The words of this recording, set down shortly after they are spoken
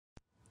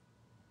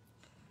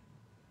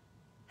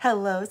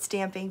Hello,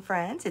 stamping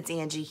friends. It's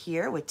Angie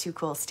here with Too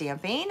Cool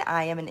Stamping.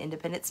 I am an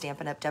independent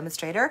Stampin' Up!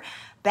 Demonstrator.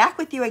 Back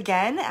with you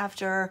again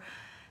after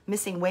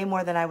missing way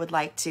more than I would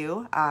like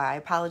to. I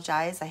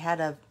apologize.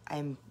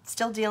 I'm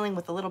still dealing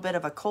with a little bit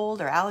of a cold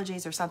or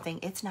allergies or something.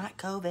 It's not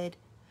COVID.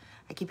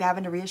 I keep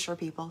having to reassure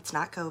people it's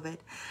not COVID,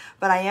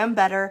 but I am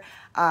better.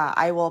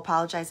 I will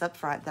apologize up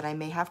front that I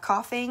may have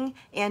coughing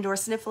and or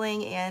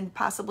sniffling and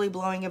possibly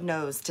blowing of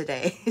nose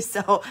today.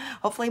 So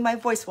hopefully my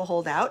voice will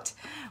hold out.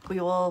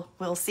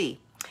 We'll see.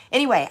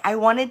 Anyway, I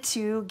wanted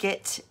to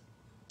get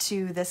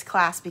to this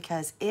class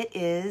because it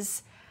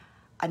is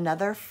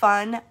another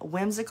fun,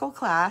 whimsical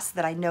class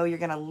that I know you're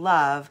gonna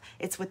love.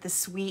 It's with the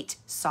Sweet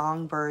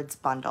Songbirds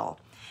bundle.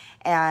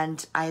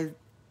 And I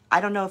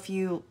don't know if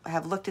you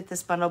have looked at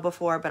this bundle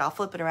before, but I'll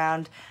flip it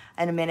around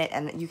in a minute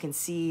and you can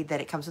see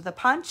that it comes with a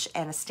punch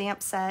and a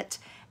stamp set.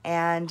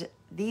 And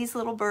these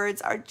little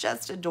birds are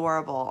just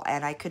adorable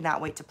and I could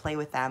not wait to play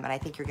with them, and I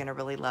think you're gonna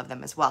really love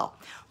them as well.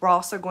 We're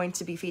also going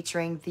to be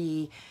featuring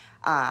the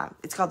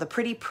it's called the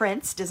Pretty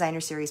Prints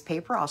Designer Series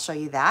paper. I'll show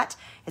you that.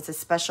 It's a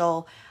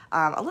special,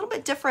 a little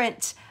bit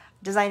different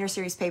Designer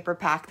Series paper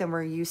pack than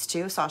we're used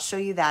to, so I'll show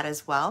you that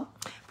as well.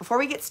 Before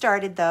we get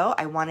started though,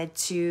 I wanted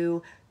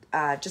to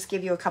just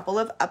give you a couple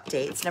of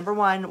updates. Number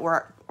one,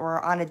 we're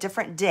on a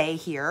different day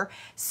here,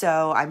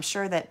 so I'm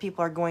sure that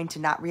people are going to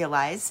not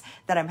realize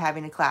that I'm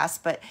having a class,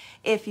 but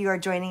if you are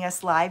joining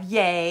us live,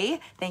 yay,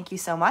 thank you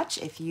so much.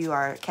 If you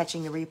are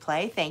catching the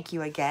replay, thank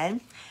you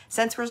again.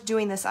 Since we're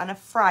doing this on a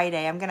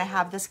Friday, I'm gonna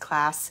have this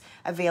class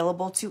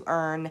available to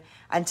earn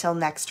until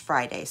next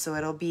Friday, so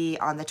it'll be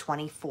on the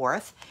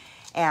 24th,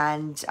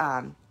 and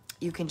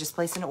you can just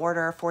place an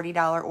order, a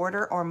 $40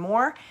 order or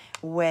more,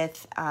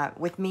 with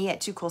me at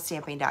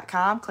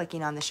toocoolstamping.com,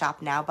 clicking on the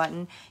Shop Now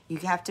button. You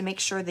have to make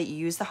sure that you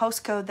use the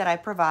host code that I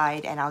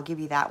provide, and I'll give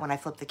you that when I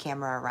flip the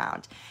camera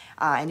around.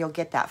 And you'll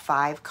get that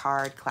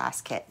 5-card class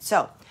kit.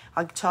 So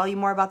I'll tell you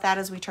more about that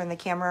as we turn the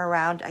camera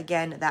around.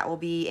 Again, that will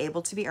be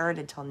able to be earned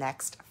until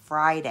next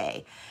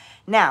Friday.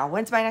 Now,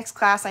 when's my next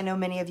class? I know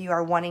many of you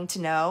are wanting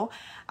to know.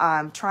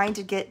 Trying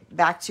to get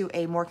back to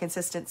a more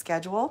consistent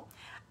schedule.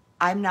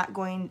 I'm not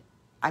going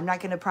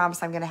to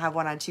promise I'm going to have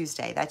one on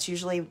Tuesday. That's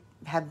usually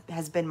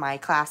has been my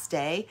class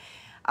day,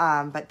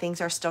 but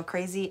things are still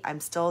crazy. I'm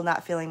still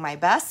not feeling my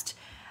best.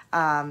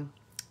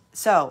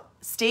 So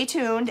stay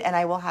tuned and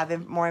I will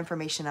have more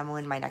information on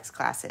when my next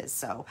class is.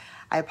 So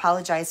I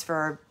apologize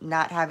for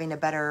not having a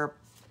better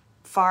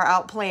far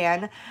out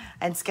plan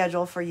and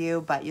schedule for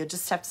you, but you'll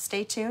just have to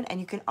stay tuned, and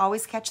you can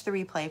always catch the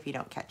replay if you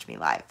don't catch me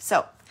live.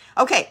 So,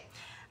 okay.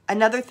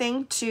 Another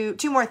thing, two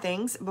more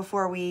things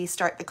before we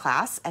start the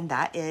class, and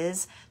that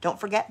is, don't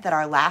forget that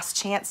our last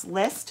chance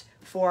list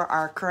for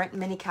our current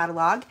mini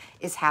catalog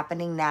is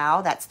happening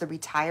now. That's the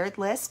retired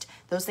list.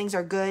 Those things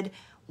are good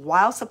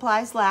while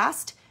supplies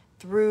last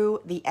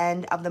through the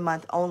end of the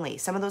month only.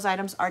 Some of those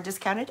items are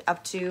discounted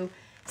up to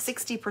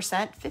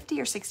 60%,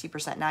 50 or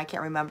 60%, now I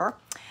can't remember.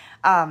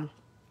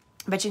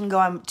 But you can go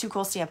on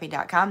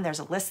toocoolstamping.com. There's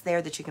a list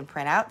there that you can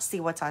print out,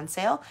 see what's on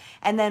sale.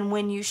 And then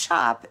when you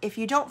shop, if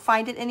you don't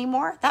find it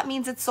anymore, that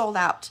means it's sold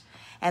out.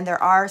 And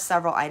there are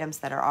several items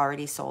that are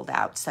already sold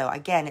out. So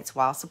again, it's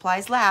while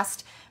supplies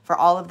last for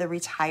all of the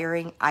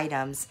retiring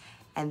items.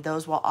 And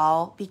those will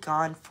all be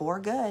gone for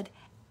good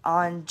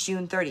on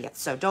June 30th.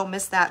 So don't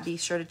miss that. Be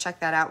sure to check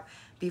that out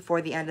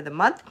before the end of the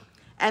month.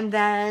 And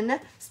then,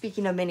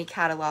 speaking of mini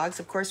catalogs,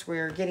 of course,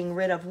 we're getting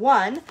rid of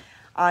one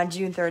on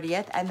June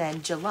 30th, and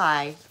then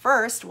July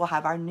 1st, we'll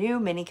have our new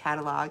mini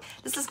catalog.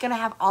 This is gonna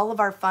have all of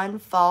our fun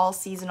fall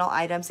seasonal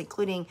items,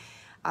 including,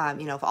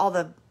 you know, all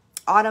the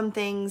autumn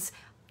things,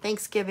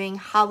 Thanksgiving,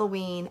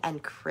 Halloween,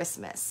 and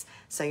Christmas.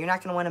 So you're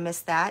not gonna wanna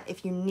miss that.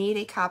 If you need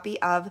a copy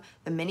of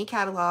the mini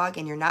catalog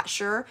and you're not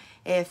sure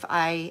if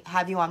I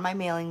have you on my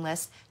mailing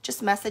list,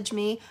 just message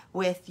me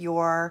with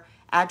your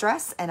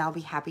address and I'll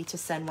be happy to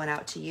send one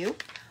out to you.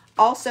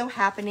 Also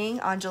happening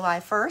on July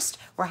 1st,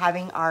 we're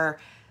having our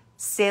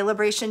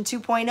Celebration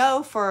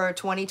 2.0 for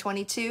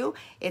 2022.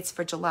 It's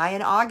for July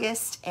and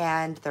August,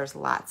 and there's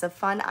lots of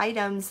fun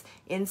items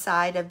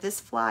inside of this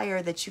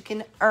flyer that you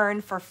can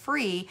earn for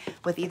free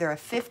with either a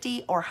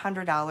 $50 or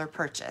 $100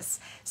 purchase.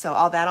 So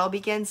all that all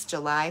begins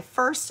July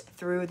 1st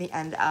through the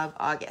end of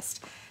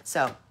August.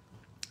 So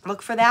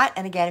look for that.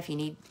 And again, if you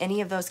need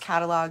any of those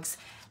catalogs,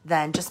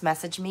 then just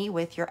message me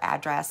with your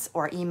address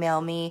or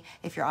email me.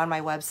 If you're on my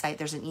website,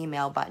 there's an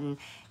email button.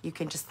 You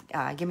can just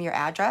give me your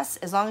address.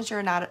 As long as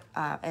you're not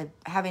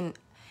having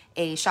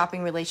a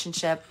shopping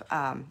relationship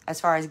as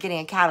far as getting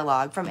a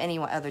catalog from any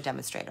other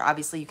demonstrator.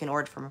 Obviously, you can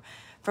order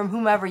from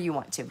whomever you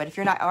want to, but if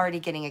you're not already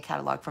getting a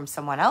catalog from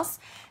someone else,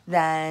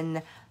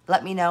 then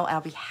let me know and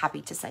I'll be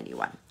happy to send you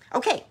one.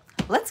 Okay,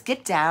 let's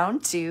get down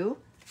to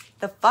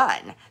the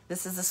fun.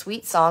 This is the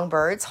Sweet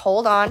Songbirds.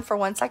 Hold on for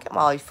 1 second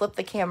while I flip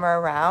the camera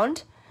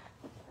around.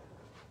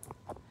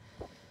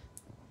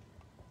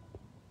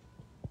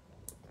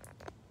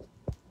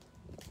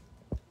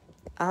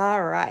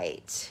 All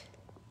right.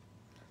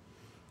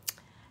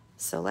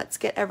 So let's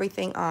get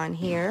everything on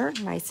here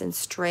nice and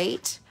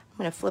straight. I'm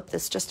going to flip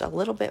this just a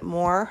little bit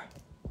more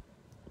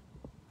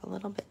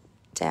little bit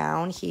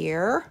down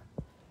here.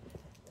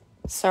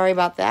 Sorry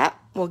about that.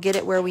 We'll get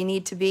it where we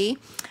need to be.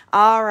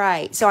 All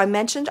right, so I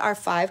mentioned our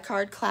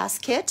 5-card class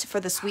kit for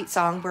the Sweet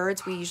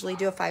Songbirds. We usually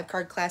do a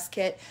 5-card class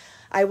kit.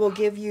 I will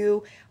give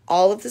you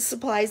all of the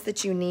supplies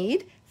that you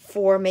need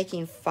for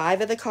making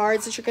 5 of the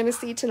cards that you're going to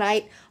see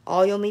tonight.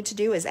 All you'll need to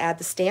do is add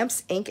the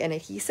stamps, ink, and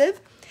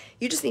adhesive.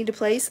 You just need to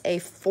place a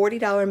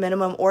 $40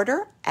 minimum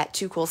order at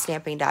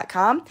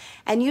toocoolstamping.com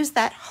and use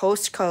that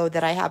host code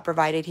that I have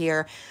provided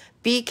here,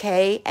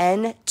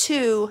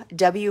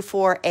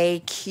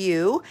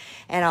 BKN2W4AQ,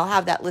 and I'll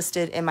have that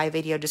listed in my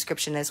video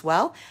description as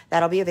well.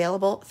 That'll be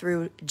available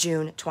through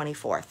June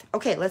 24th.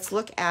 Okay, let's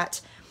look at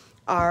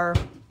our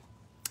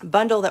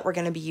bundle that we're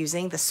going to be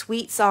using, the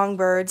Sweet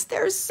Songbirds.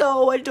 They're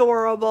so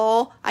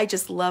adorable. I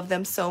just love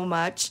them so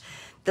much.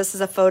 This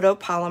is a photo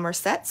polymer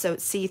set, so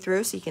it's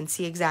see-through, so you can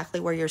see exactly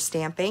where you're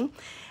stamping.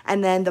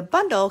 And then the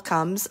bundle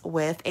comes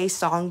with a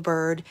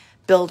Songbird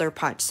builder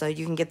punch, so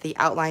you can get the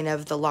outline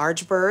of the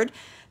large bird,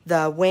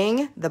 the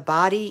wing, the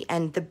body,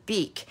 and the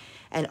beak.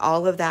 And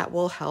all of that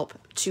will help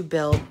to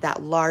build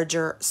that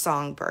larger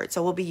songbird.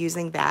 So we'll be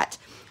using that,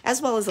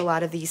 as well as a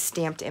lot of these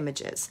stamped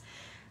images.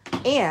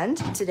 And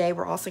today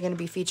we're also going to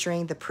be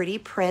featuring the Pretty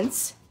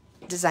Prints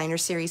Designer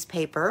Series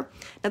paper.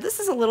 Now this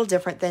is a little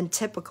different than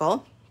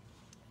typical,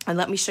 and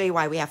let me show you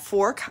why. We have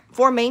four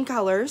main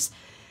colors,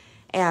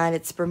 and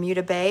it's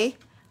Bermuda Bay,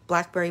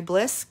 Blackberry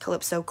Bliss,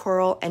 Calypso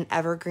Coral, and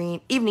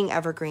Evergreen, Evening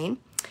Evergreen.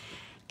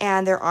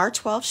 And there are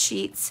 12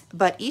 sheets,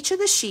 but each of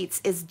the sheets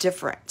is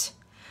different.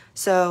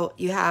 So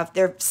you have,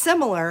 they're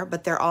similar,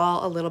 but they're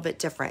all a little bit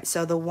different.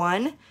 So the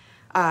one,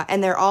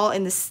 and they're all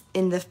in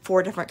the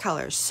 4 different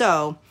colors.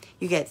 So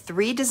you get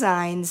 3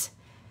 designs,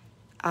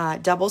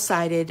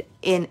 double-sided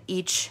in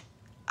each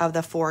of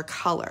the 4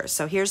 colors.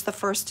 So here's the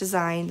first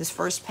design, this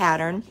first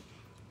pattern.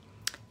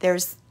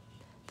 There's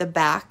the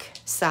back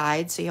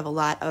side, so you have a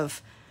lot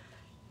of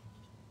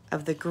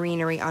the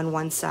greenery on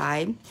one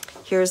side.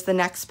 Here's the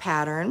next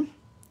pattern.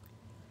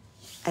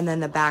 And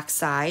then the back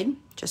side,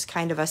 just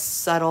kind of a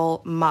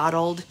subtle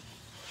mottled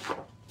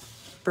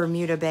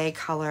Bermuda Bay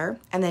color.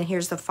 And then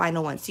here's the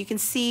final one. So you can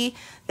see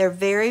they're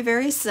very,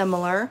 very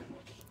similar.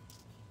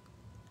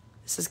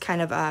 This is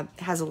kind of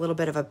has a little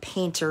bit of a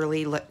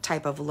painterly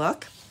type of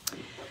look.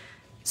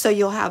 So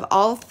you'll have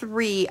all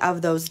 3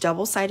 of those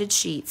double-sided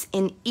sheets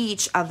in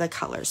each of the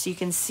colors. So you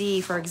can see,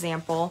 for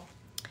example,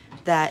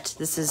 that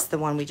this is the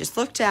one we just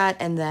looked at,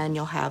 and then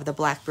you'll have the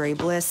Blackberry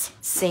Bliss,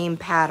 same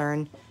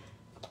pattern,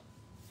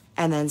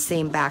 and then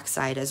same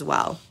backside as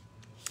well.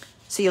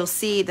 So you'll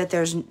see that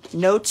there's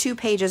no 2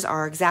 pages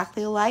are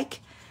exactly alike,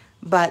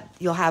 but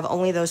you'll have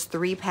only those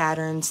 3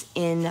 patterns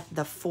in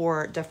the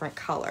 4 different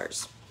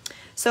colors.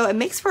 So it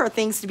makes for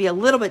things to be a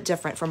little bit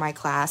different for my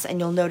class, and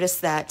you'll notice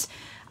that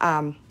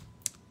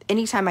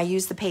anytime I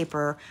use the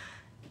paper,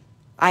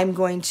 I'm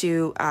going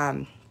to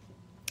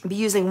be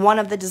using one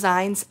of the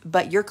designs,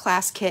 but your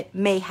class kit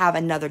may have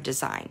another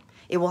design.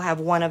 It will have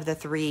one of the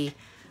 3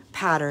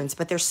 patterns,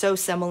 but they're so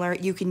similar,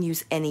 you can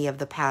use any of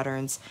the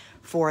patterns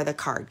for the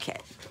card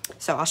kit.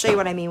 So I'll show you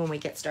what I mean when we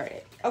get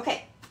started.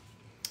 Okay,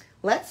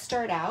 let's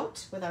start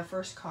out with our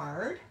first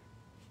card.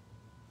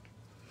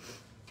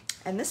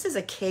 And this is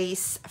a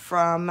case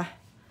from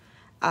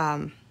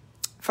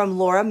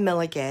Laura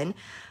Milligan.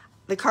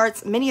 The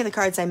cards, many of the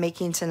cards I'm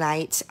making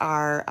tonight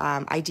are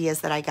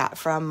ideas that I got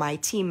from my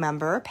team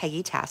member,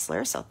 Peggy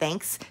Tassler. So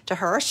thanks to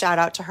her, shout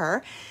out to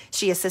her.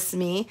 She assists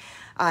me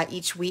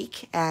each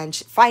week, and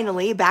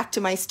finally back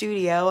to my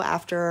studio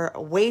after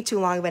way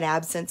too long of an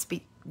absence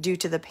due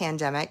to the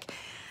pandemic.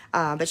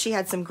 But she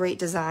had some great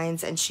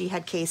designs, and she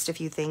had cased a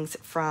few things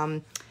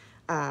from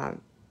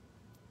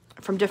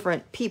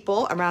different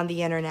people around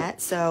the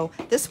internet. So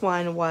this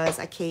one was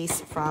a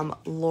case from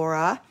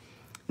Laura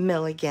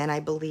Milligan, I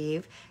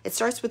believe. It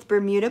starts with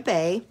Bermuda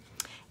Bay,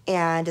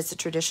 and it's a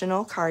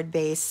traditional card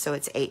base, so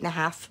it's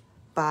 8.5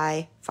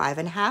 by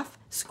 5.5,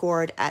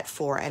 scored at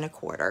 4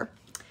 1/4.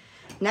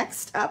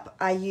 Next up,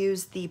 I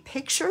used the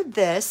Picture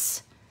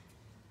This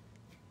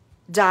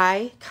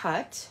dies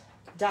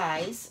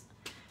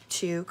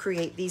to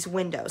create these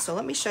windows. So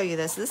let me show you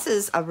this. This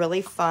is a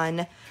really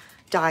fun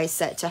die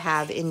set to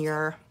have in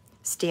your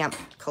stamp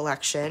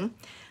collection.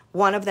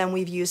 One of them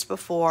we've used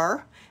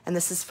before, and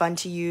this is fun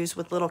to use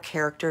with little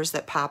characters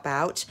that pop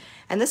out.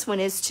 And this one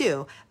is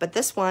too, but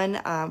this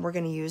one we're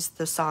going to use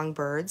the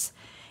Songbirds.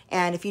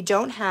 And if you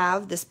don't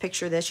have this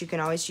Picture This, you can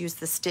always use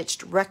the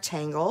stitched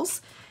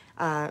rectangles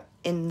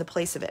in the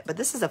place of it. But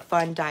this is a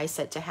fun die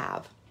set to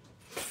have.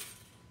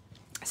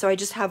 So I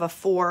just have a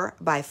 4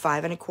 by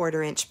 5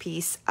 1/4 inch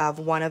piece of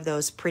one of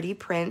those Pretty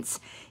Prints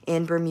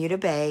in Bermuda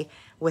Bay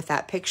with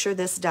that Picture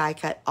This die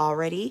cut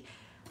already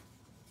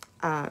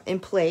in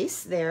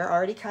place there,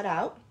 already cut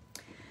out.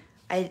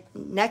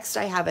 Next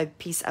I have a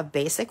piece of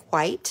basic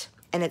white,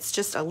 and it's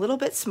just a little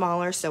bit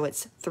smaller, so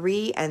it's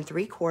 3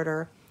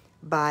 3/4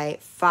 by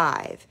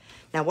 5.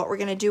 Now what we're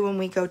going to do when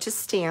we go to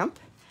stamp,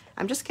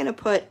 I'm just going to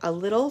put a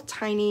little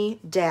tiny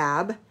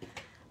dab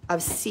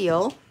of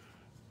seal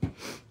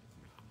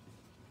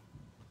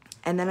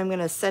And then I'm going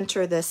to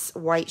center this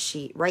white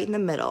sheet right in the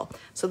middle.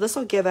 So this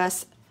will give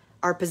us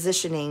our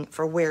positioning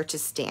for where to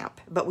stamp.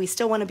 But we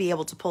still want to be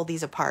able to pull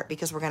these apart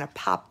because we're going to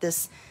pop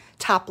this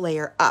top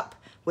layer up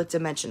with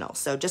dimensional.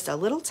 So just a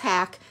little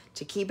tack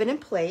to keep it in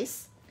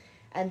place.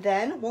 And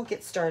then we'll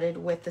get started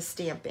with the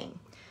stamping.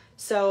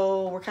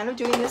 So we're kind of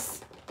doing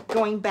this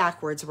going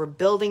backwards. We're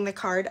building the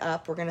card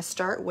up. We're going to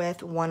start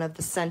with one of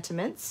the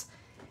sentiments.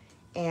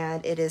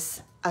 And it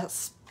is,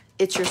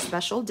 it's your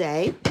special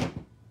day.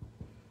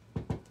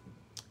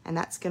 And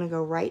that's going to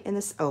go right in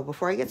this. Oh,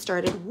 before I get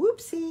started,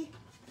 whoopsie.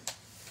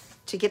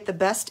 To get the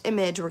best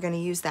image, we're going to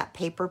use that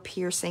paper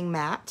piercing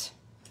mat.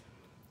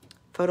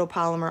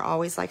 Photopolymer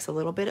always likes a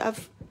little bit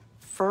of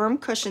firm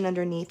cushion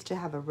underneath to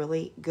have a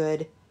really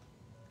good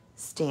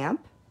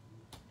stamp.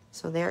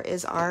 So there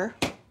is our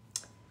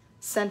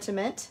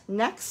sentiment.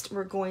 Next,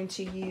 we're going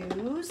to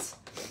use,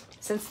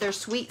 since they're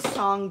sweet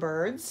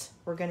songbirds,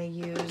 we're going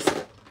to use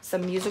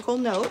some musical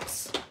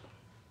notes.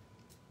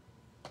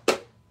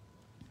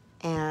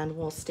 And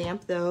we'll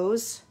stamp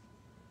those,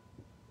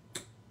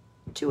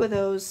 2 of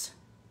those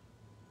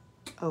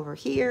over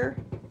here,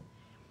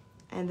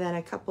 and then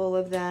a couple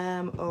of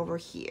them over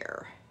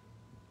here.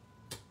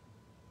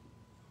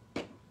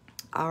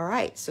 All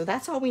right, so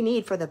that's all we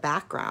need for the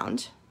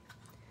background.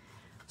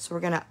 So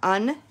we're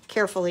gonna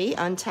carefully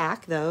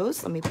untack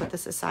those. Let me put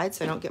this aside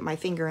so I don't get my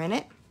finger in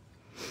it.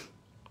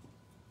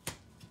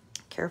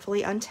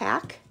 Carefully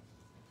untack.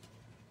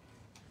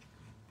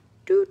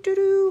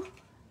 Doo-doo-doo.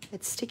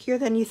 It's stickier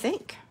than you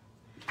think.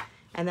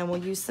 And then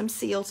we'll use some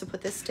seal to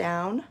put this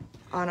down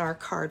on our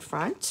card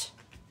front.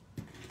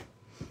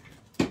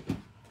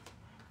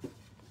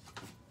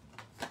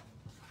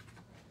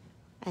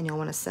 And you'll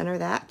want to center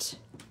that.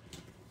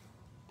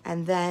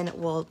 And then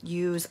we'll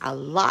use a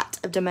lot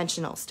of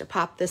dimensionals to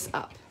pop this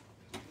up.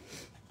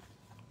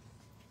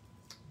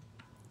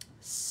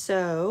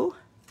 So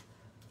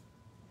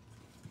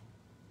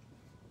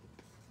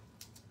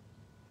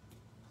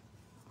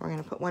we're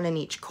going to put one in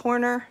each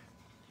corner.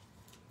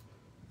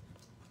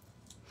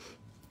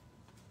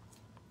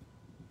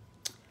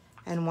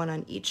 And one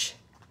on each,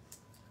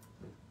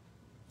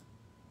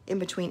 in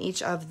between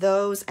each of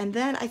those. And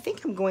then I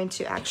think I'm going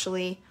to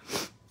actually,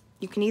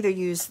 you can either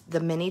use the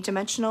mini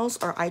dimensionals,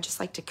 or I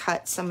just like to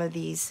cut some of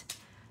these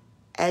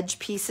edge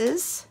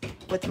pieces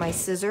with my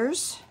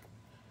scissors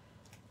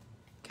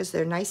because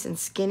they're nice and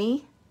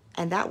skinny.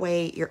 And that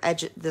way your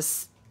edge,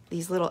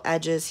 these little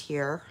edges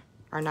here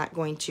are not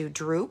going to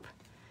droop.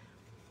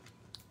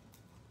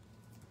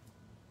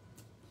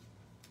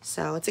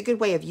 So it's a good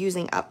way of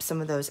using up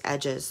some of those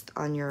edges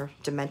on your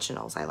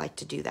dimensionals. I like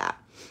to do that.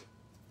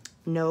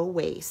 No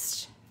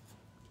waste.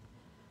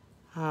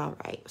 All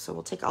right, so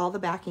we'll take all the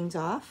backings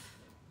off.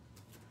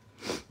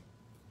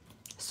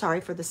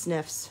 Sorry for the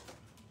sniffs.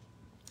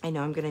 I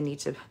know I'm gonna need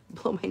to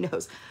blow my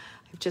nose.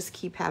 I just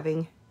keep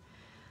having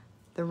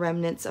the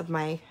remnants of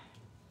my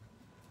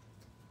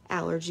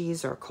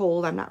allergies or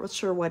cold. I'm not real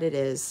sure what it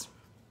is.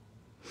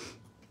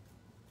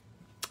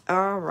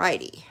 All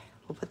righty,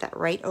 we'll put that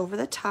right over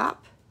the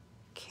top.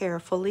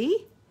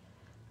 Carefully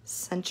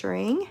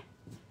centering.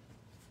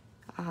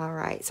 All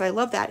right, so I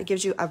love that. It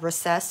gives you a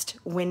recessed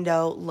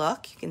window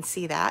look. You can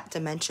see that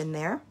dimension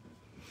there.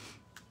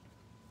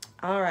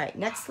 All right,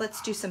 next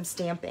let's do some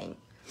stamping.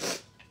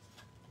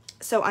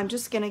 So I'm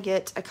just gonna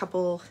get a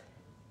couple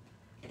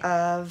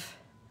of,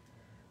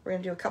 we're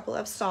gonna do a couple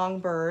of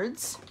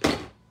songbirds.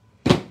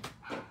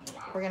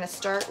 We're gonna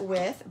start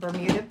with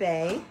Bermuda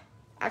Bay.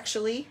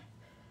 Actually,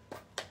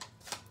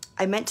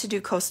 I meant to do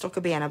Coastal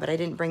Cabana, but I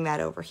didn't bring that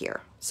over here.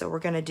 So we're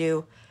gonna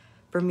do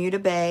Bermuda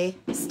Bay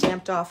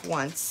stamped off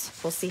once.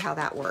 We'll see how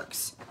that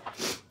works.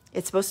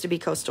 It's supposed to be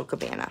Coastal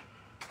Cabana.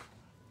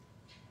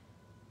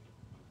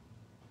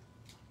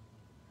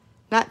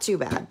 Not too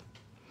bad.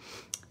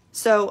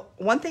 So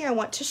one thing I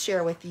want to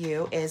share with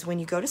you is when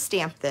you go to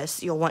stamp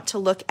this, you'll want to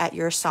look at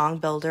your Song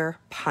Builder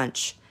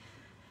punch.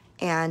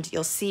 And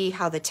you'll see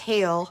how the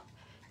tail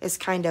is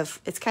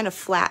it's kind of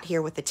flat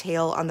here with the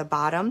tail on the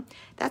bottom.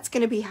 That's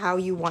going to be how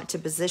you want to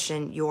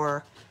position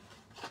your,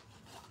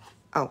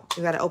 oh,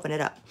 you got to open it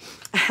up.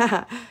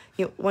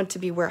 You want to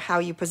be how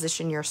you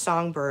position your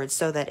songbird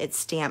so that it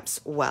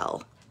stamps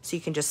well. So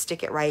you can just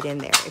stick it right in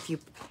there. If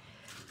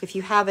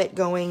you have it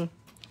going,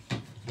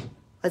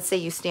 let's say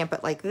you stamp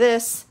it like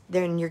this,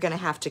 then you're going to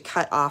have to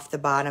cut off the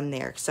bottom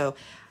there. So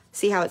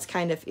see how it's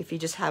kind of, if you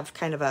just have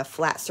kind of a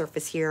flat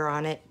surface here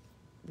on it,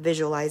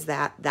 visualize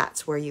that.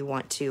 That's where you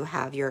want to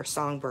have your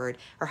songbird,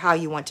 or how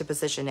you want to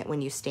position it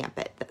when you stamp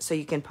it, so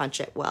you can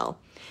punch it well.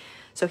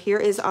 So here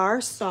is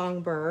our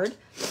songbird.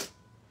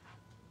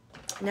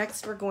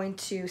 Next, we're going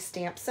to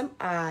stamp some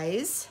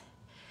eyes.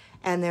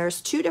 And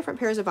there's 2 different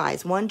pairs of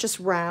eyes. One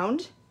just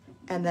round,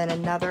 and then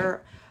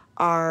another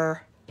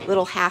are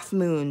little half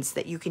moons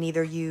that you can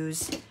either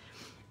use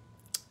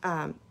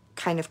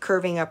kind of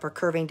curving up or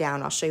curving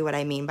down. I'll show you what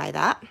I mean by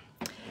that.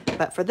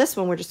 But for this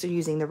one, we're just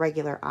using the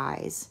regular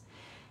eyes.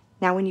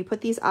 Now, when you put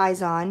these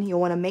eyes on,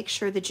 you'll want to make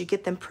sure that you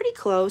get them pretty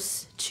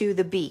close to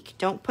the beak.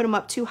 Don't put them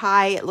up too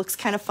high. It looks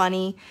kind of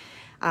funny.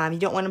 You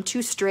don't want them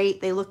too straight.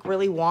 They look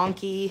really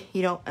wonky.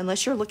 You don't,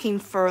 unless you're looking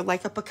for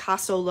like a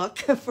Picasso look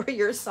for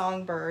your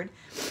songbird,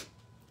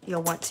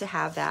 you'll want to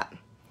have that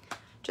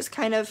just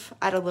kind of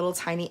at a little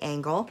tiny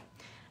angle.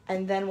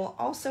 And then we'll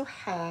also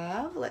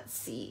have, let's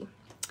see,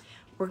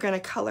 we're gonna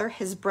color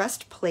his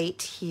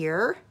breastplate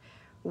here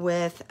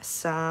with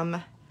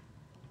some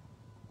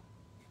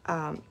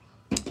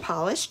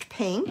polished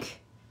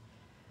pink.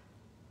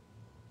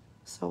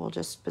 So we'll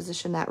just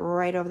position that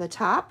right over the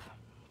top.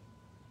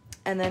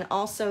 And then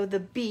also the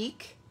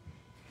beak.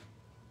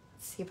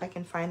 Let's see if I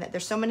can find that.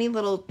 There's so many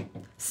little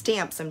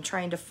stamps. I'm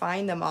trying to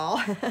find them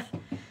all.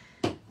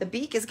 The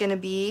beak is going to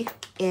be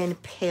in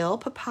Pale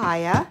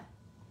Papaya.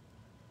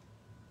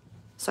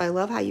 So I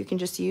love how you can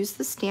just use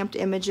the stamped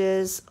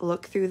images,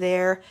 look through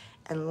there,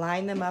 and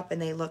line them up,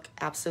 and they look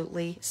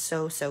absolutely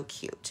so, so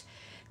cute.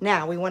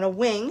 Now we want a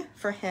wing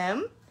for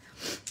him.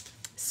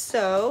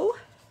 So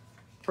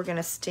we're going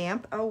to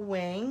stamp a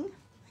wing.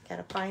 I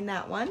got to find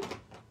that one.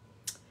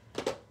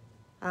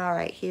 All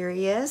right, here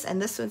he is,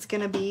 and this one's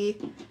gonna be,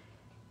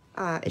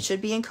 it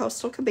should be in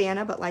Coastal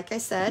Cabana, but like I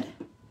said,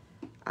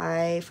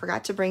 I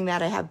forgot to bring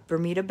that. I have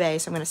Bermuda Bay,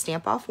 so I'm gonna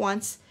stamp off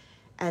once,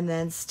 and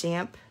then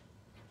stamp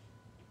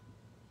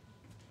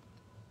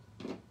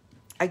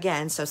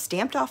again. So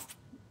stamped off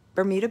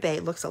Bermuda Bay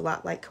looks a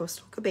lot like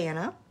Coastal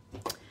Cabana.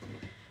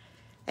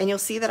 And you'll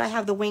see that I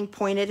have the wing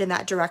pointed in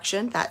that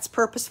direction. That's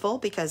purposeful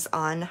because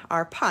on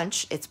our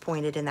punch, it's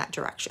pointed in that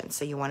direction.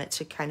 So you want it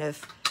to kind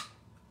of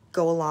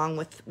go along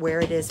with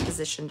where it is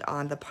positioned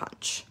on the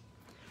punch.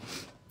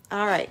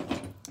 All right,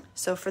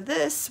 so for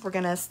this, we're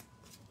gonna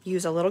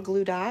use a little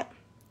glue dot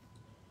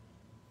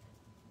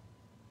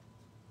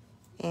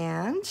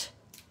and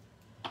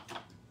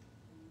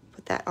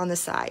put that on the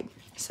side.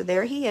 So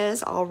there he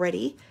is, all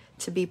ready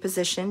to be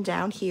positioned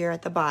down here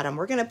at the bottom.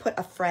 We're gonna put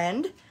a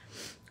friend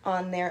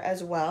on there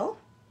as well.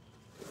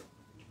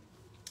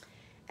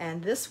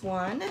 And this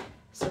one,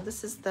 so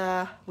this is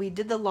we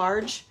did the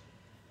large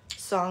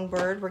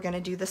songbird, we're going to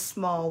do the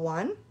small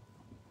one.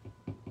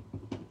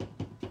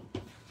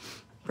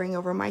 Bring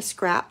over my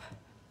scrap.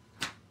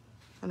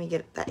 Let me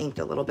get that inked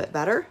a little bit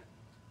better.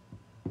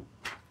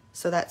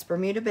 So that's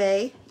Bermuda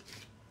Bay,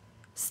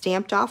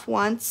 stamped off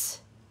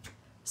once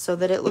so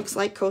that it looks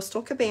like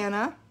Coastal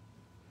Cabana.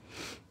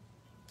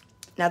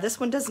 Now this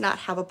one does not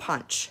have a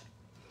punch.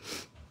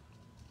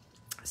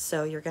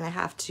 So you're going to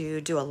have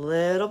to do a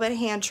little bit of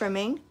hand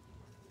trimming.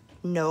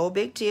 No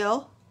big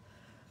deal.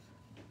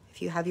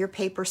 If you have your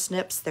paper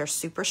snips, they're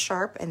super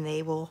sharp and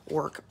they will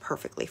work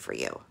perfectly for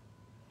you.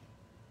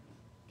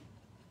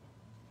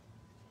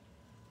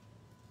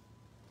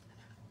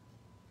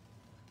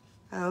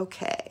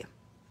 Okay.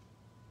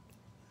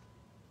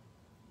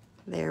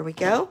 There we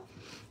go.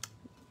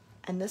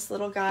 And this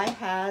little guy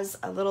has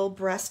a little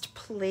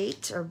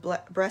breastplate or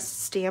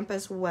breast stamp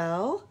as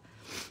well.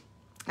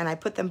 And I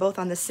put them both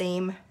on the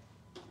same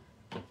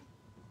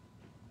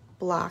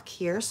block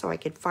here so I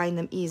could find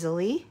them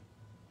easily.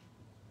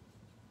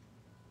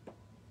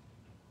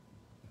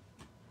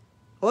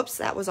 Whoops,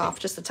 that was off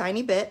just a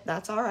tiny bit.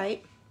 That's all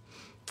right.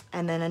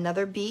 And then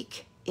another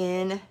beak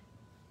in,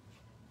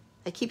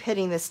 I keep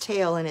hitting this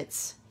tail and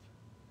it's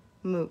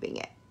moving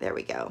it. There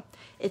we go.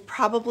 It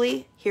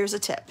probably, here's a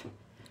tip.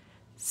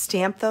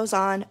 Stamp those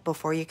on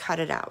before you cut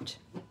it out.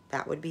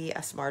 That would be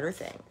a smarter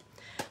thing.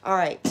 All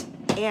right,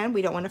 and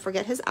we don't want to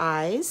forget his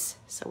eyes.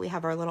 So we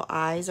have our little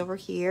eyes over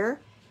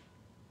here.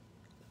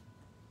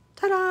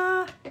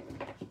 Ta-da!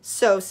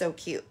 So, so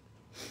cute.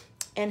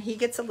 And he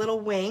gets a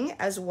little wing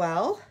as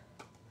well.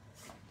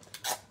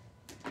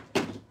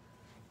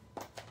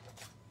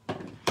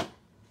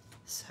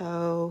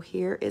 So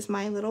here is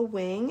my little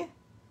wing,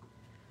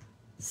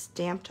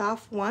 stamped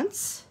off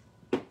once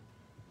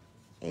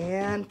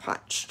and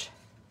punched.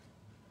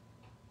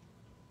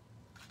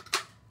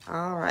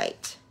 All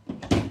right.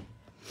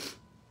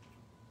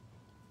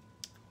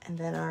 And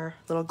then our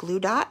little glue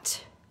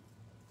dot.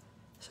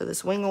 So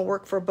this wing will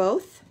work for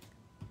both.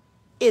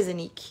 Isn't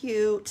he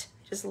cute?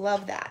 I just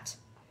love that.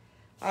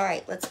 All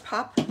right, let's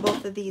pop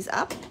both of these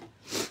up.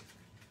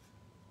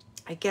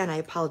 Again, I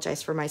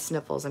apologize for my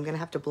sniffles. I'm gonna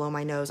have to blow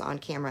my nose on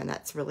camera and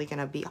that's really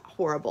gonna be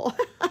horrible.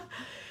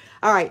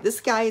 All right, this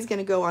guy is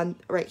gonna go on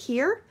right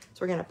here.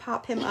 So we're gonna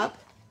pop him up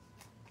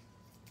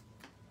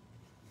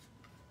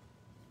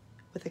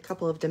with a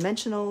couple of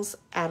dimensionals,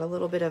 add a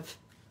little bit of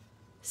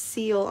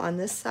seal on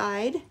this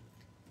side.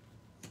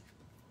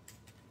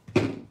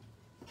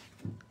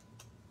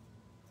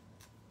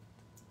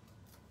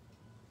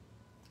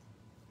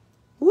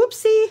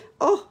 Whoopsie!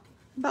 Oh,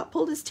 about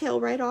pulled his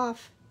tail right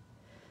off.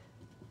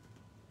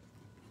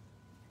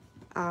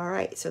 All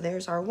right, so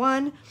there's our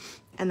one.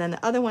 And then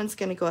the other one's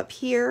gonna go up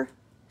here.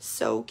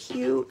 So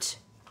cute.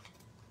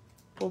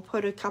 We'll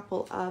put a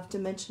couple of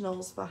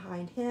dimensionals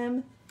behind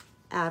him.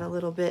 Add a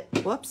little bit,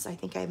 whoops, I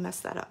think I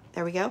messed that up.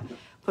 There we go.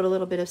 Put a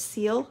little bit of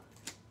seal.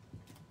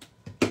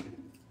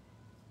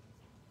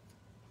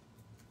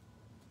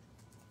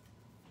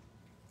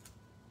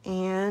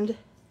 And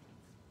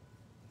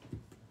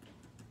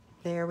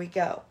there we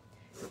go.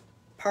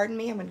 Pardon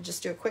me, I'm gonna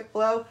just do a quick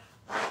blow.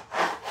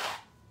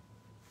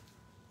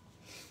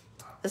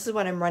 this is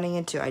what I'm running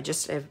into. I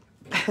just have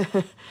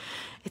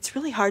it's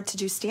really hard to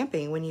do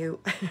stamping when you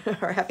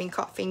are having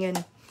coughing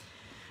and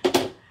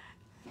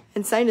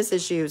sinus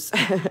issues.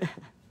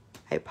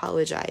 I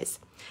apologize.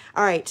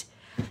 All right,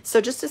 so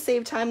just to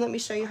save time, let me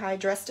show you how I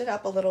dressed it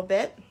up a little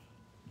bit.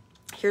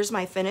 Here's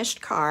my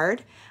finished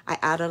card. I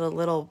added a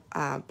little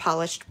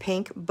polished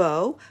pink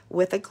bow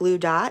with a glue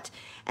dot,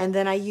 and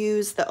then I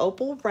used the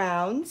Opal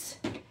Rounds,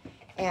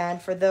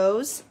 and for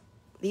those,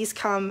 these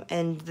come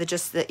in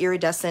just the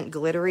iridescent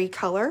glittery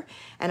color,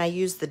 and I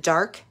used the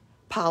dark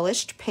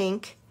polished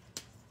pink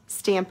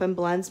Stampin'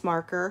 Blends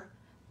marker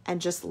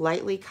and just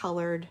lightly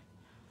colored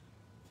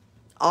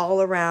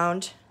all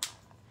around,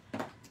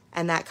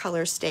 and that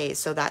color stays.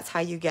 So that's how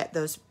you get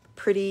those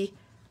pretty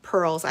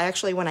pearls. I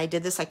actually, when I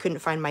did this, I couldn't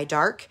find my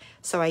dark,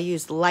 so I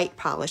used light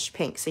polished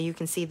pink. So you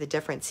can see the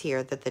difference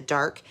here, that the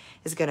dark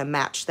is going to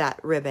match that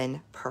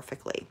ribbon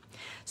perfectly.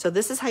 So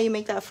this is how you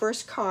make that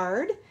first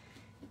card.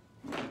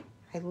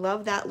 I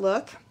love that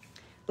look.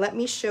 Let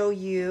me show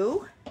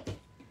you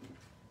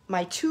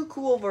my Too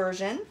Cool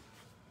version.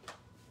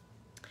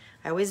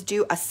 I always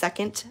do a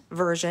second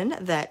version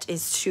that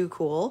is Too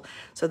Cool.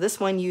 So this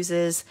one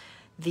uses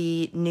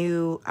the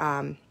new,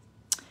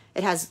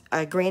 it has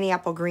a granny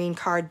apple green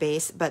card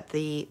base, but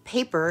the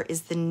paper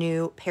is the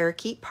new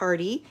Parakeet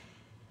Party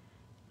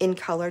in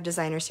color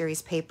designer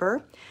series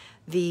paper.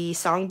 The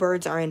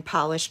Songbirds are in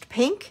polished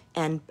pink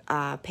and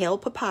pale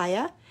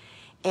papaya,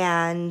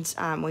 and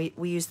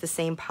we use the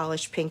same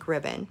polished pink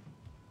ribbon.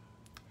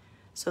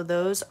 So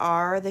those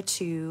are the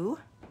two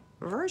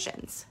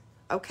versions.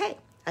 Okay,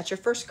 that's your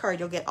first card.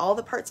 You'll get all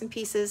the parts and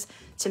pieces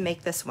to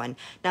make this one.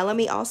 Now let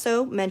me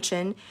also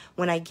mention,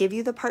 when I give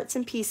you the parts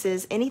and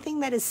pieces, anything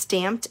that is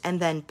stamped and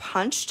then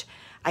punched,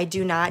 I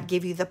do not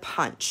give you the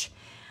punch.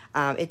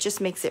 It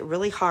just makes it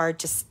really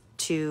hard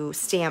to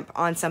stamp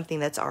on something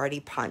that's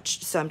already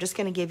punched. So I'm just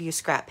going to give you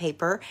scrap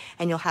paper,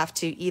 and you'll have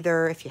to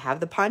either, if you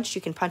have the punch,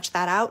 you can punch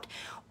that out,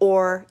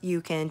 or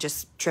you can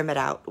just trim it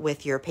out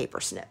with your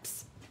paper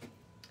snips.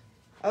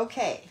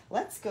 Okay,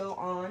 let's go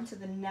on to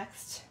the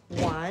next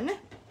one.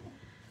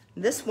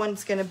 This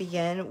one's going to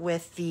begin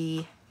with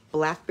the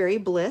Blackberry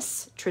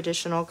Bliss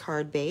traditional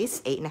card base,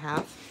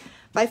 8.5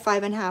 by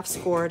 5.5,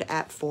 scored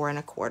at 4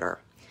 1/4.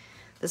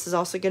 This is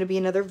also going to be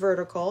another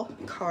vertical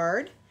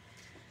card.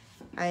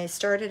 I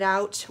started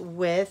out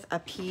with a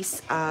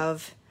piece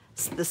of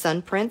the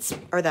Sun Prints,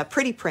 or the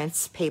Pretty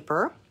Prints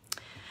paper.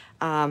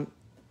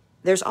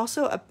 There's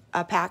also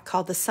a pack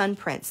called the Sun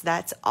Prints.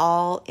 That's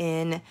all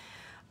in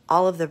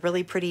all of the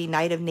really pretty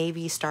Night of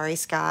Navy, Starry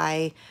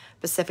Sky,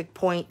 Pacific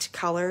Point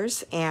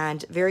colors,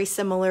 and very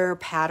similar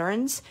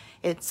patterns.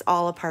 It's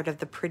all a part of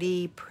the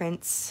Pretty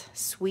Prints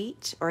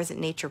suite, or is it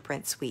Nature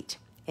Print suite?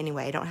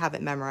 Anyway, I don't have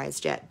it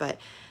memorized yet, but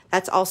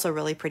that's also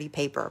really pretty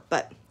paper.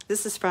 But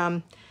this is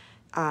from,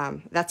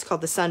 that's called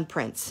the Sun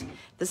Prints.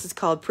 This is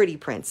called Pretty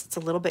Prints. It's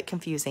a little bit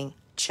confusing.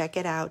 Check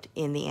it out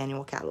in the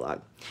annual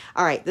catalog.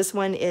 All right, this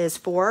one is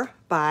 4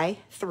 by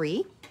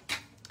 3.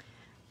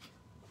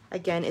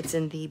 Again, it's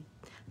in the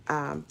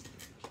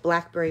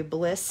Blackberry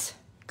Bliss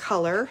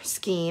color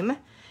scheme.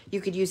 You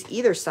could use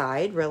either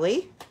side,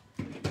 really.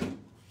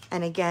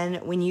 And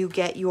again, when you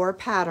get your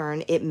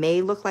pattern, it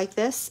may look like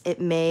this. It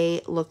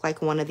may look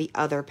like one of the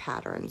other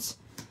patterns.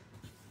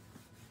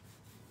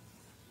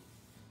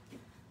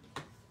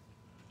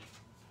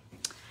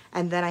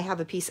 And then I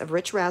have a piece of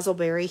rich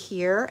razzleberry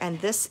here,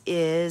 and this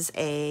is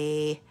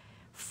a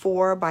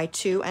 4 by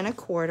 2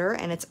 1/4,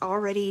 and it's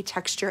already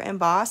texture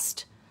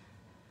embossed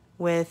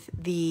with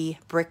the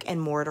brick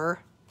and mortar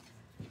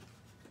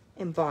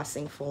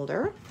embossing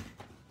folder.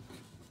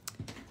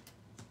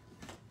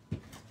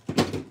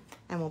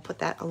 And we'll put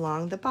that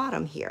along the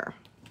bottom here.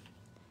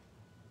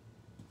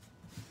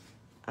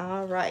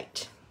 All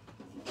right.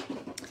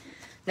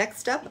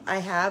 Next up, I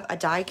have a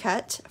die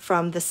cut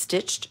from the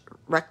Stitched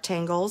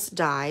Rectangles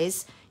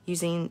dies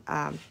using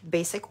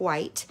basic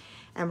white.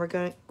 And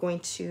we're going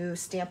to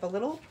stamp a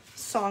little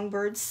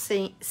Songbirds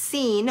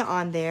scene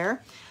on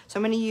there. So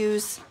I'm going to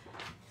use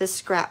this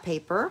scrap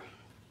paper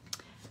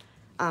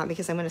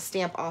because I'm going to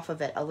stamp off of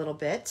it a little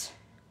bit.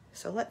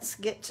 So let's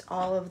get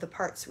all of the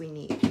parts we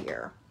need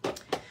here.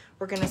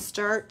 We're going to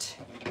start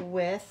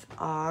with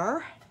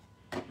a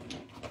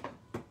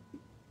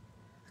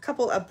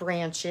couple of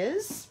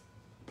branches,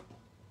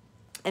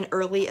 an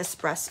early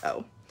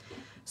espresso.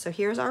 So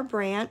here's our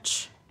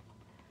branch.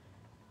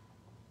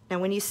 Now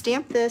when you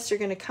stamp this, you're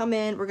going to come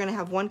in, we're going to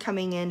have one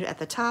coming in at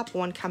the top,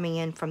 one coming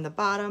in from the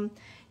bottom.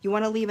 You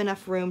want to leave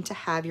enough room to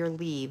have your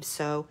leaves,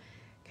 so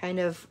kind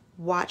of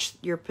watch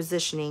your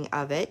positioning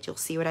of it. You'll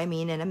see what I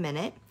mean in a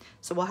minute.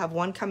 So we'll have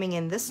one coming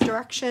in this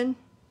direction.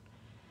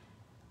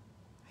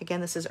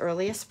 Again, this is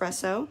early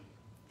espresso,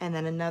 and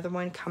then another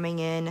one coming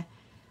in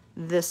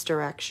this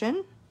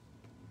direction.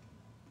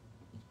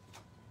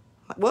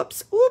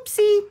 Whoops,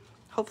 oopsie.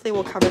 Hopefully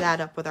we'll cover that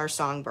up with our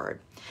songbird.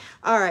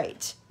 All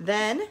right,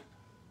 then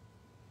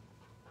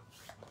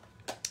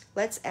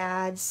let's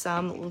add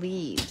some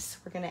leaves.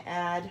 We're gonna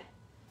add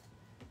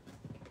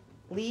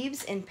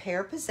leaves in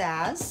Pear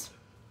Pizzazz.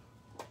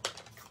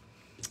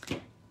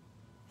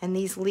 And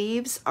these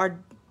leaves are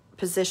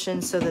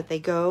positioned so that they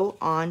go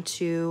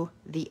onto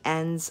the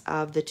ends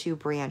of the two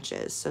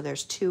branches. So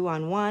there's 2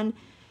 on one,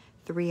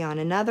 3 on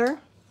another.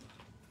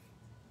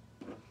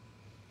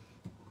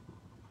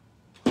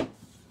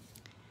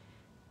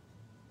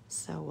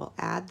 So we'll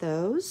add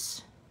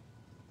those.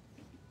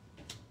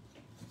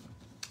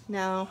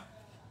 Now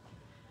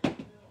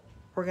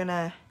we're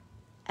gonna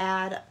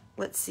add,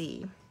 let's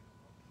see,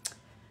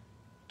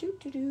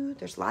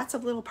 there's lots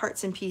of little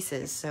parts and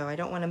pieces, so I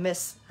don't want to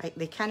miss,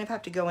 they kind of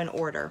have to go in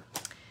order.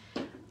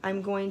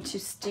 I'm going to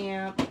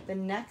stamp, the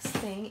next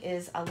thing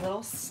is a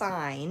little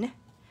sign.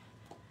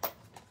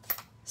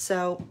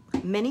 So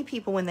many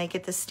people, when they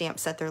get this stamp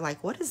set, they're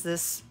like, what is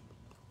this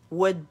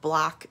wood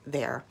block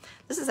there?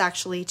 This is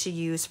actually to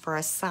use for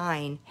a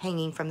sign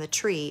hanging from the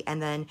tree,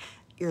 and then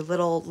your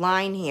little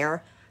line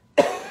here,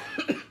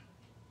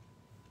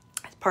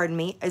 pardon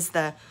me, is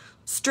the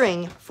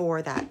string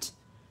for that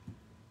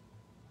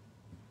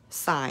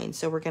sign.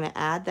 So we're going to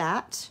add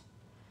that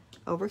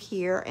over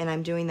here, and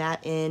I'm doing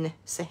that in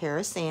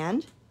Sahara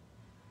sand.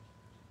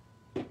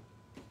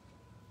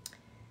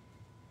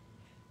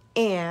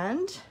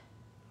 And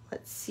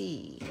let's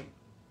see,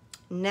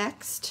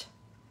 next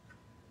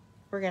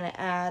we're going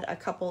to add a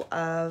couple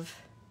of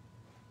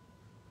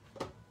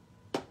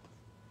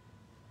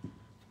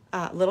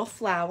little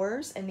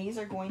flowers, and these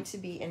are going to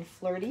be in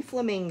Flirty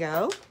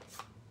Flamingo.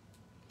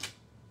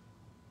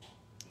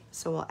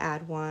 So we'll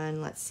add one,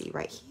 let's see,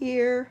 right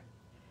here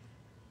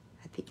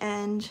at the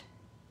end,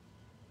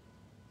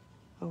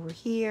 over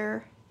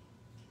here.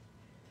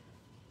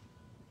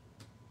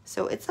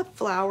 So it's a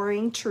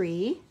flowering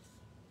tree,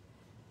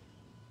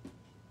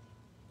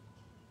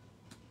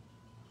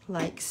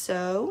 like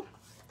so.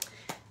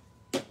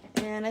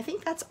 And I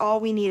think that's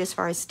all we need as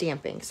far as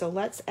stamping. So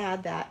let's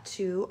add that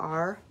to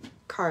our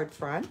card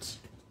front.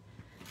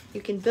 You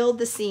can build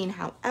the scene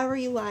however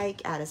you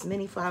like, add as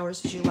many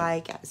flowers as you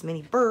like, add as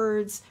many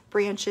birds,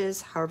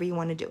 branches, however you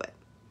want to do it.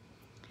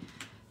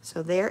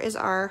 So there is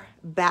our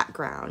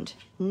background.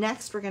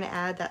 Next, we're going to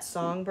add that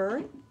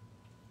songbird.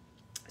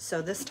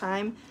 So this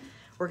time,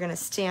 we're going to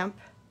stamp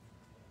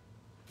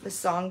the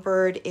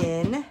songbird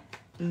in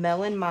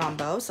Melon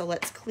Mambo. So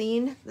let's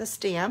clean the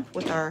stamp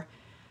with our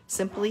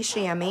Simply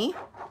Chamois.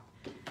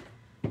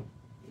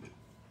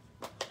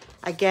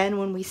 Again,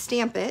 when we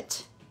stamp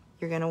it,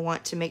 you're going to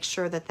want to make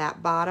sure that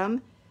that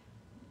bottom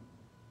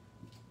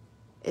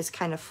is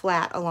kind of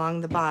flat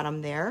along the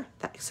bottom there,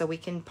 so we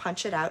can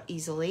punch it out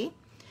easily.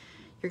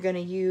 You're going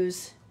to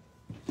use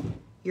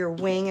your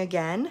wing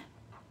again.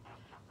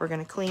 We're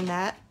going to clean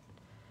that,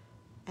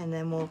 and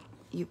then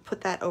you put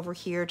that over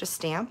here to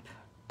stamp,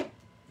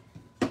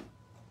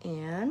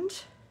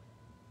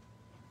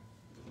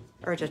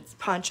 or to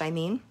punch, I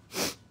mean.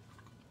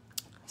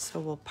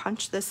 So we'll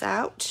punch this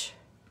out.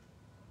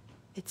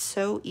 It's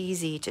so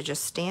easy to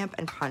just stamp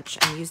and punch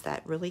and use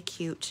that really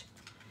cute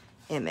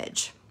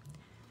image.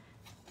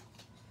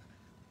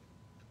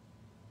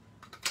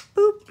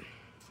 Boop.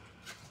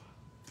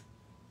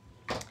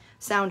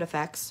 Sound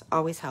effects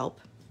always help.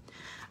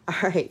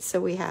 All right, so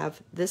we have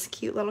this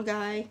cute little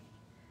guy.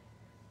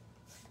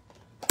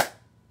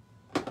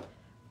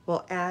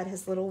 We'll add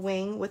his little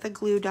wing with a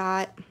glue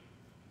dot.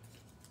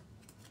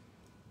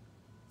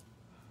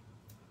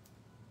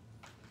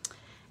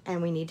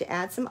 And we need to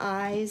add some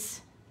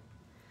eyes.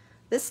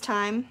 This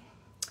time,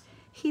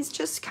 he's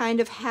just kind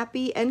of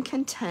happy and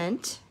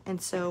content,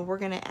 and so we're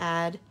going to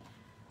add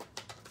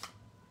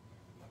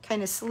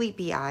kind of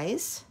sleepy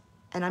eyes,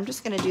 and I'm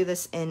just going to do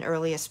this in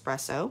Early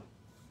Espresso.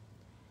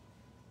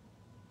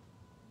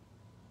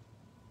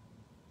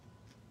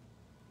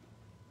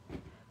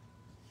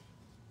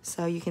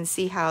 So you can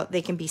see how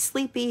they can be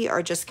sleepy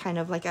or just kind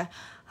of like a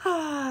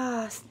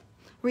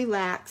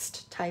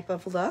relaxed type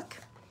of look.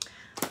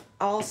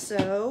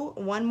 Also,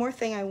 one more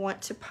thing I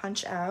want to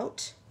punch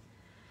out.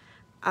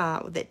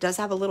 That does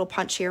have a little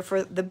punch here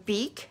for the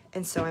beak,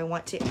 and so I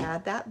want to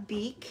add that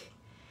beak,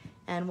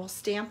 and we'll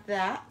stamp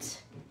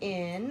that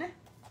in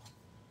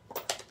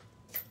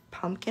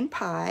Pumpkin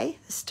Pie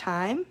this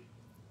time.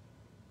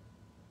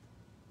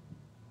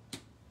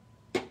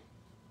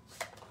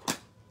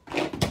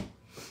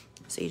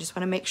 So you just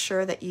want to make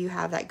sure that you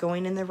have that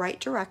going in the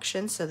right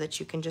direction so that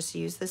you can just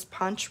use this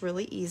punch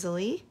really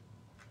easily.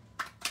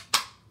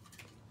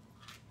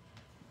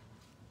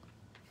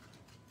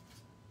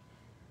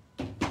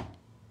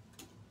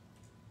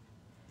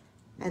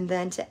 And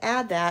then to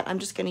add that, I'm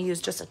just going to use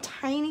just a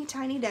tiny,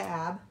 tiny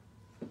dab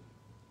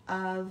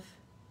of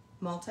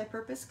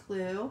multi-purpose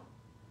glue.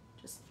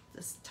 Just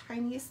this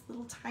tiniest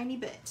little tiny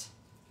bit.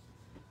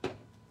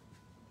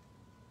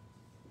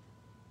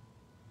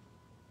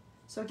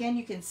 So again,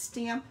 you can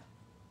stamp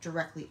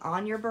directly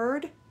on your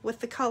bird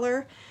with the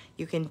color.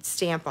 You can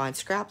stamp on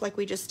scrap like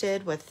we just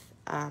did with,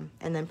 and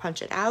then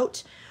punch it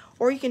out.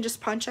 Or you can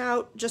just punch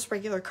out just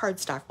regular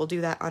cardstock. We'll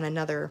do that on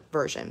another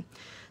version.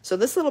 So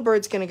this little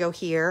bird's gonna go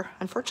here.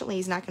 Unfortunately,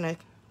 he's not gonna,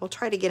 we'll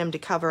try to get him to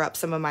cover up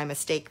some of my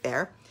mistake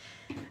there.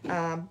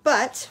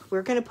 But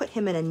we're gonna put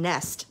him in a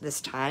nest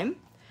this time.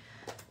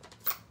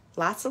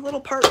 Lots of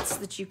little parts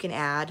that you can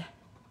add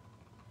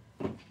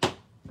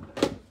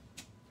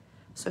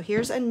So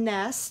here's a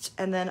nest,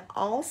 and then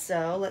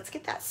also, let's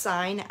get that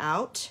sign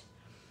out.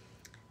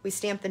 We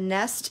stamped the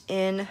nest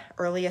in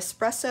Early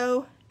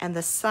Espresso, and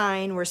the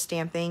sign we're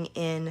stamping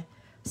in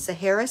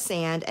Sahara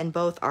Sand, and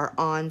both are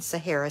on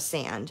Sahara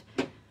Sand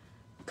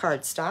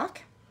cardstock.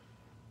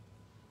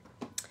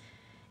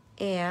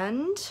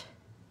 And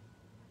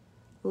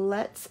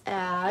let's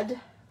add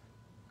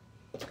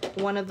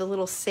one of the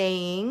little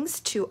sayings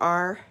to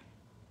our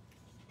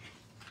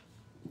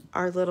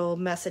little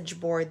message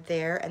board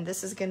there, and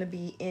this is going to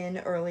be in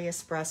Early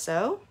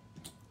Espresso.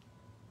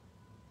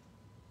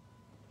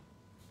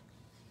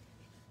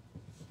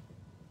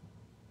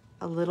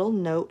 A little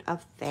note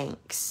of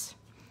thanks.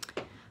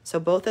 So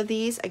both of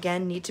these,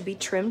 again, need to be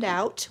trimmed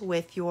out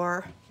with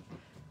your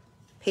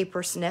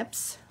paper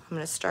snips. I'm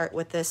going to start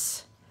with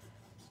this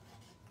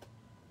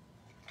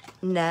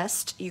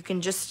nest. You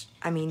can just,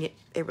 I mean,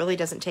 it really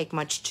doesn't take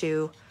much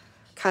to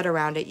cut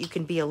around it. You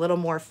can be a little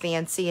more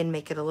fancy and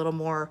make it a little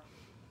more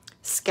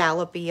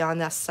scallopy on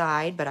the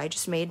side, but I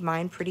just made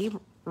mine pretty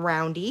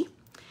roundy.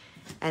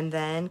 And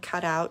then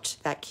cut out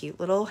that cute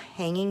little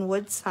hanging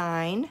wood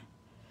sign,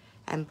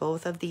 and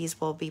both of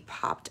these will be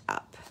popped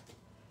up.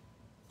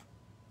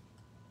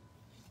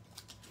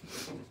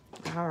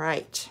 All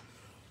right.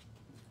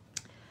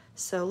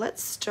 So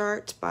let's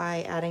start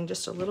by adding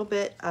just a little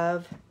bit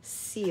of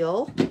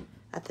seal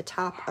at the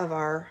top of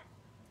our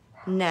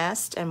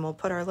nest, and we'll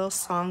put our little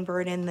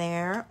songbird in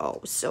there.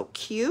 Oh, so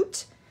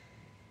cute.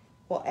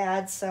 We'll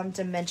add some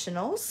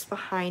dimensionals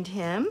behind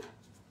him.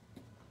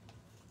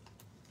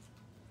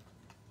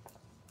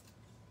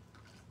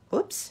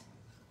 Whoops.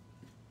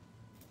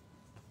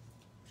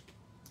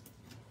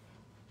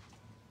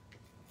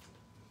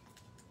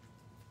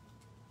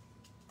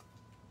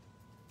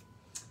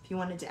 If you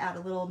wanted to add a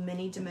little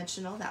mini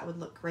dimensional, that would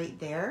look great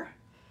there.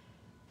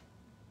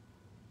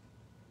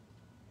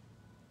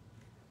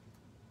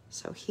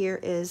 So here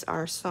is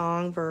our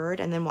songbird,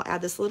 and then we'll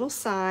add this little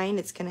sign.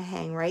 It's going to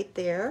hang right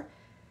there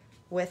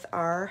with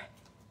our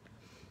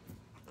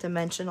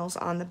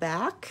dimensionals on the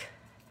back.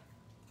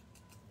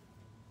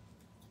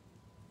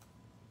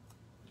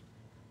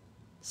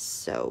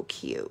 So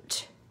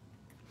cute.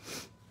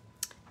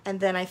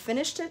 And then I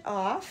finished it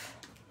off.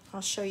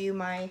 I'll show you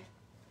my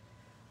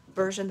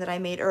version that I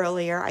made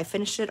earlier. I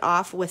finished it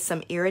off with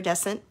some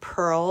iridescent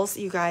pearls.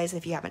 You guys,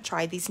 if you haven't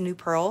tried these new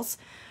pearls,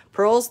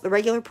 the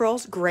regular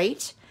pearls,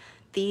 great.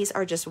 These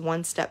are just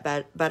one step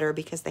better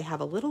because they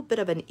have a little bit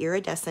of an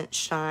iridescent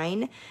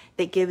shine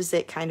that gives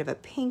it kind of a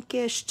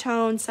pinkish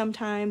tone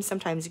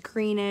sometimes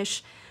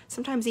greenish,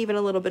 sometimes even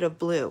a little bit of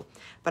blue.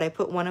 But I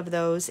put one of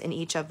those in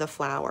each of the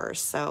flowers.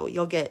 So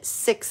you'll get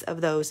 6 of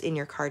those in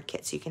your card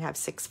kit. So you can have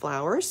 6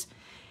 flowers.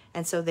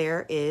 And so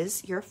there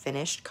is your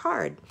finished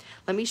card.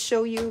 Let me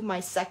show you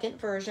my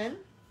second version.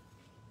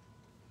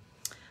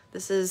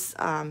 This is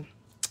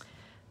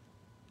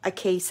a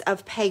case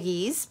of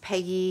Peggy's.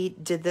 Peggy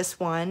did this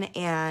one,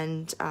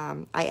 and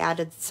I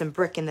added some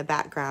brick in the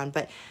background,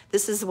 but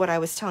this is what I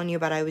was telling you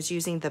about. I was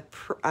using the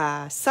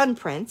Sun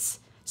Prints.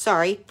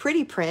 Sorry,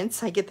 Pretty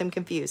Prints. I get them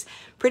confused.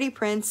 Pretty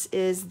Prints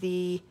is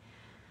the,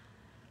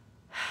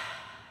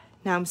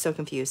 now I'm so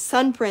confused.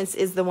 Sun Prints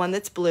is the one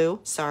that's blue,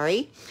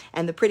 sorry,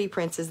 and the Pretty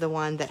Prints is the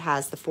one that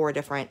has the 4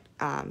 different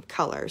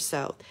colors.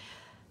 So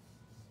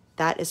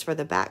that is for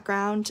the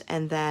background,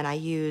 and then I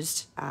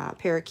used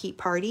Parakeet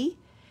Party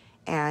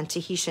and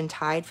Tahitian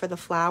Tide for the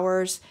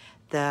flowers.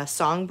 The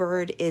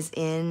songbird is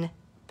in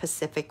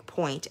Pacific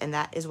Point, and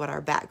that is what our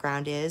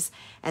background is.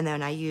 And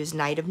then I use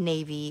Night of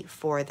Navy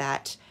for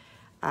that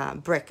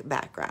brick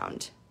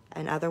background.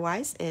 And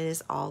otherwise, it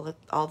is all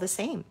the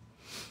same.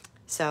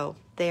 So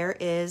there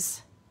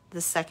is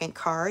the second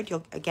card. You'll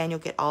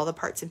get all the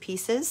parts and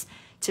pieces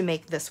to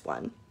make this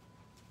one.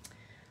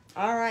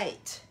 All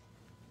right.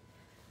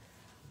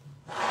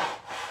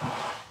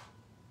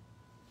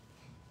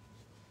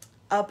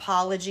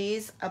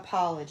 Apologies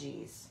about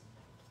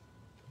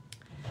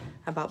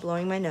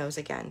blowing my nose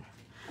again.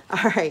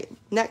 All right,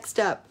 next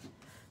up,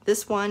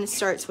 this one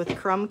starts with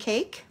crumb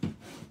cake,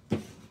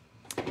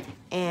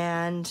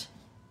 and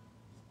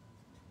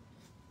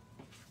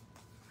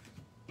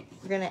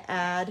we're gonna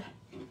add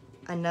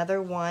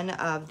another one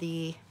of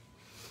the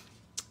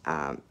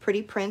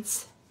Pretty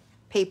Prints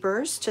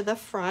papers to the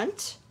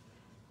front.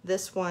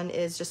 This one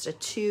is just a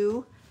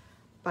 2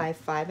 by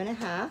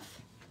 5.5.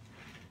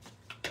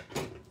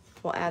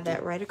 We'll add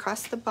that right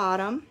across the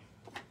bottom.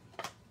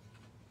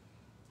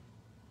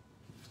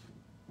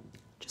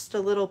 Just a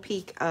little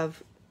peak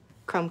of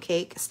crumb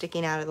cake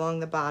sticking out along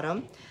the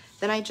bottom.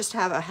 Then I just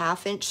have a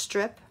 1/2 inch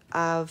strip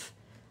of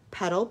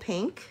petal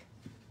pink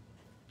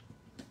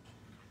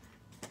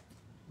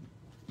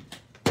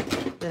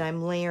that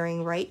I'm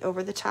layering right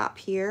over the top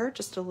here,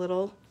 just a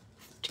little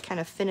to kind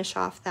of finish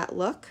off that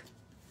look.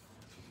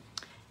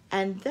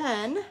 And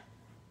then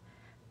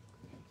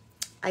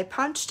I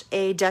punched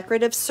a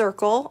decorative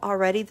circle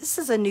already. This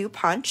is a new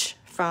punch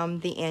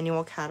from the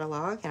annual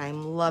catalog, and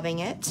I'm loving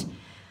it.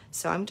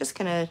 So I'm just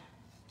gonna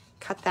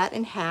cut that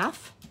in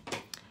half,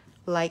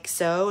 like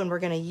so, and we're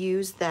gonna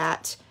use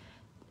that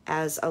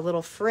as a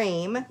little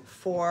frame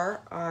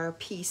for our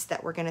piece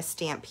that we're gonna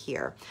stamp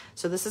here.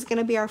 So this is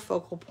gonna be our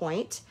focal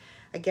point.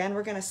 Again,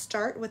 we're gonna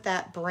start with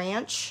that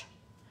branch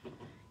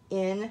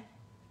in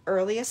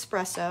Early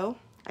Espresso.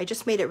 I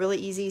just made it really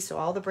easy so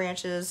all the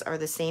branches are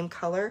the same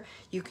color.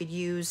 You could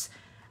use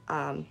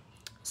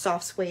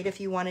soft suede if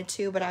you wanted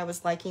to, but I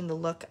was liking the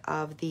look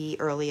of the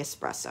Early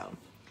Espresso.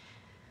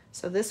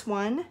 So this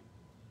one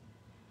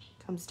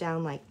comes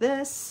down like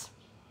this.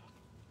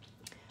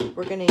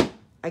 We're gonna,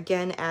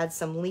 again, add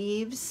some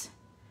leaves,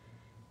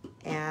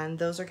 and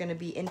those are gonna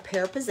be in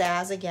Pear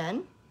Pizzazz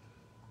again.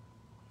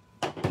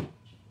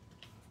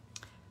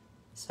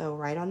 So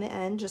right on the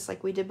end, just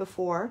like we did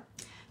before.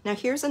 Now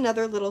here's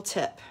another little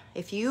tip.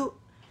 If you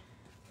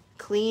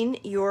clean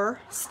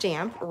your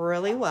stamp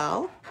really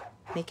well,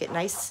 make it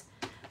nice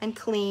and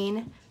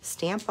clean,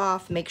 stamp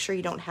off, make sure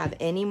you don't have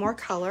any more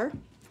color.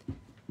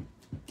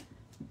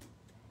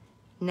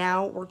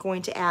 Now we're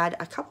going to add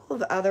a couple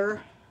of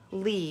other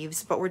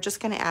leaves, but we're just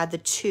gonna add the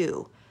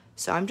 2.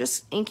 So I'm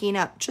just inking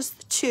up just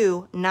the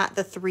 2, not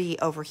the 3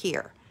 over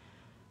here.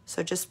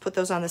 So just put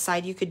those on the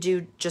side. You could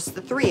do just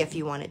the 3 if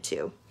you wanted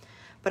to.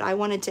 But I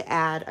wanted to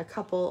add a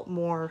couple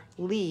more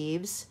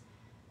leaves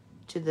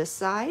to this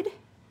side,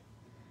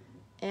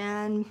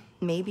 and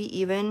maybe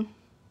even,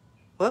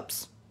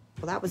 whoops,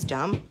 well that was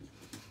dumb.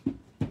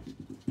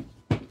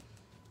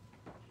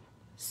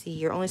 See,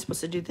 you're only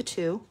supposed to do the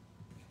 2.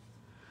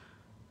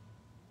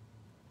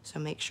 So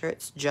make sure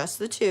it's just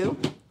the 2,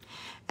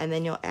 and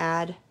then you'll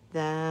add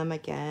them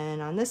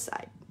again on this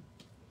side.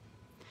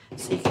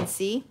 So you can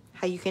see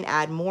how you can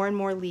add more and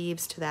more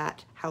leaves to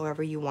that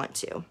however you want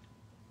to.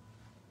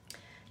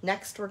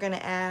 Next, we're gonna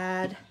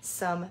add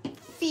some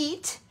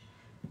feet.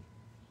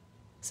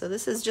 So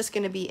this is just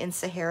gonna be in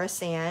Sahara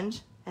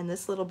Sand, and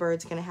this little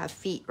bird's gonna have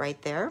feet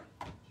right there.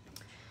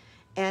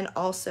 And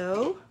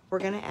also, we're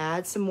gonna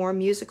add some more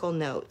musical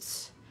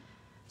notes.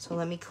 So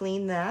let me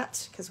clean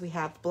that because we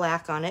have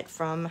black on it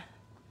from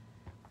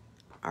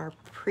our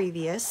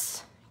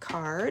previous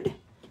card.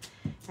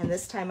 And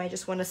this time I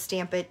just wanna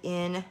stamp it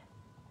in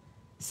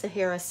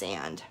Sahara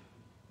Sand.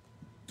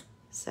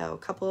 So a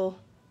couple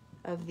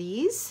of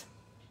these.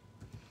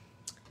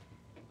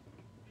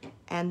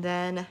 And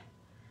then,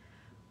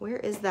 where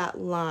is that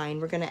line?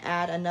 We're gonna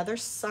add another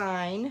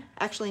sign.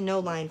 Actually, no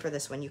line for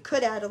this one. You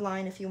could add a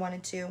line if you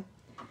wanted to,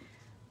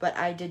 but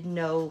I did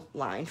no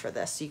line for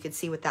this, so you could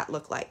see what that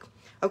looked like.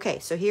 Okay,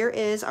 so here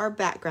is our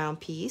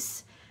background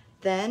piece.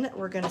 Then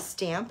we're gonna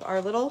stamp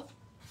our little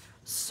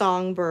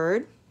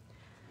songbird.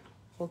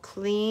 We'll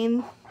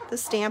clean the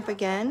stamp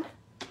again,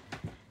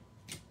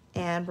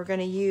 and we're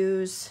gonna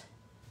use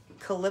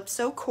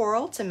Calypso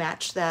Coral to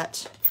match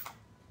that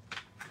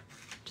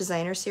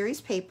Designer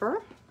Series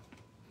paper.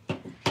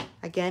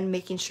 Again,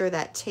 making sure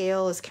that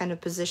tail is kind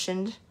of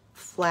positioned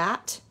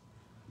flat.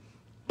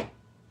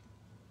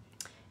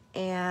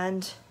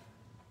 And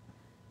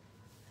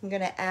I'm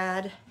gonna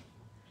add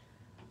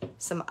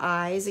some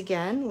eyes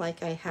again,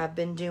 like I have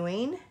been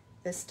doing,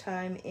 this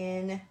time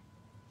in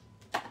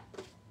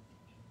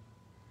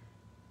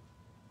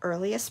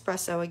Early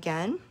Espresso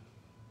again.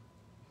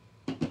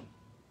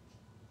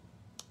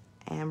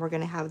 And we're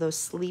gonna have those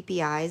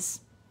sleepy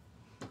eyes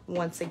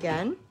once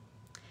again.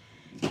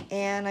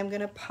 And I'm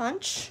gonna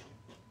punch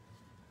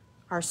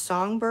our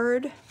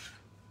songbird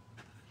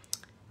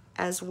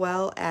as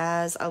well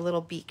as a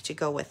little beak to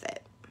go with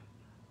it.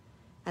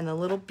 And the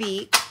little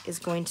beak is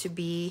going to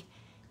be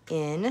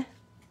in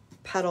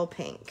Petal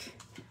Pink.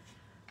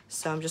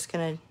 So I'm just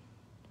gonna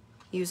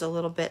use a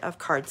little bit of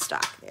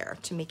cardstock there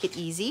to make it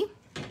easy.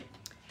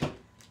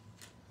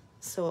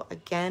 So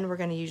again, we're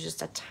gonna use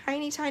just a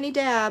tiny, tiny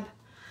dab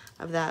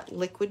of that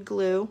liquid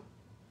glue.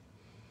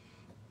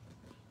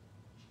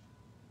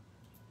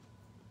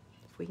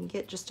 If we can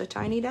get just a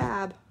tiny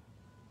dab.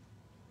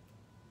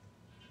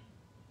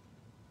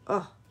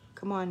 Oh,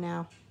 come on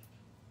now.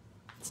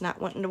 It's not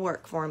wanting to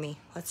work for me.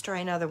 Let's try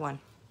another one.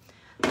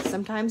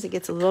 Sometimes it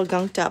gets a little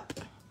gunked up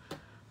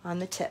on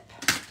the tip.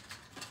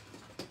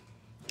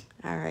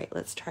 All right,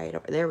 let's try it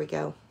over. There we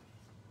go.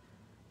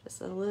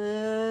 Just a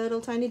little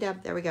tiny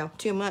dab. There we go.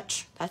 Too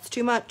much. That's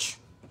too much.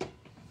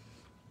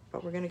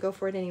 But we're gonna go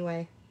for it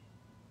anyway.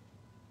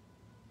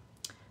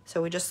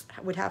 So we just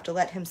would have to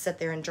let him sit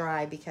there and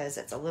dry because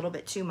it's a little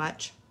bit too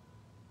much.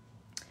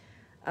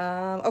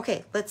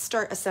 Okay, let's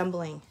start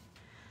assembling.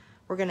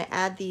 We're gonna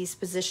add these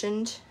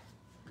positioned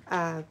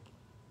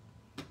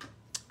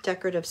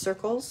decorative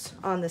circles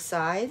on the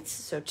sides.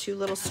 So 2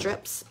 little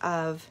strips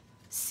of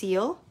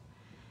seal.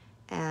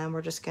 And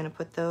we're just gonna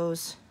put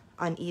those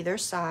on either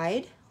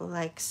side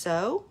like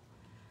so.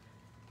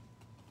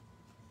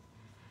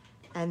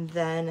 And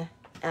then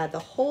add the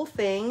whole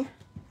thing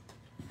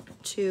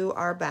to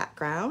our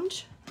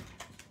background.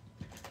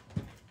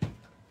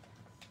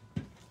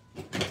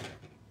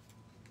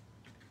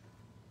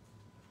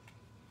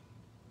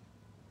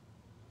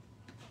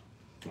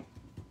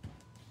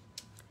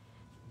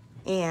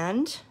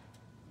 And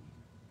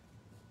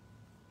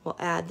we'll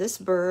add this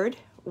bird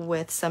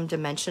with some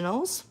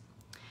dimensionals.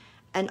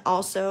 and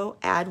also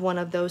add one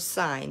of those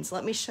signs.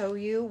 Let me show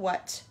you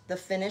what the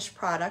finished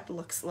product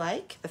looks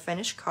like, the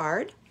finished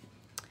card.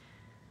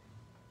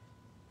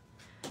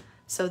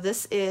 So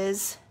this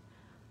is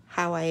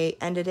how I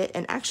ended it.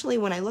 And actually,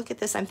 when I look at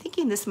this, I'm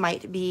thinking this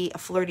might be a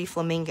Flirty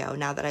Flamingo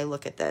now that I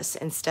look at this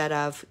instead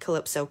of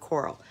Calypso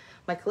Coral.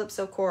 My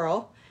Calypso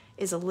Coral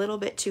is a little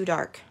bit too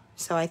dark.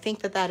 So I think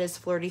that that is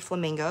Flirty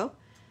Flamingo.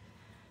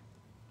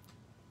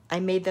 I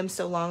made them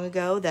so long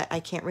ago that I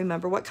can't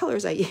remember what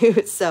colors I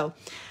used. So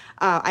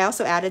I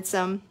also added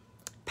some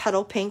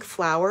petal pink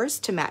flowers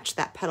to match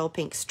that petal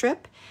pink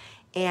strip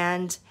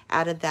and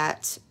added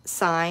that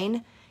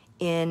sign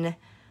in,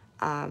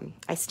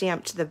 I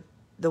stamped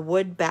the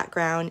wood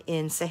background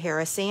in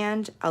Sahara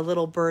Sand, A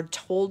Little Bird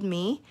Told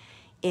Me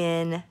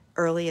in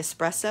Early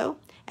Espresso,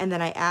 and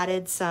then I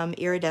added some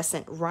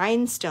iridescent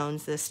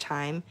rhinestones this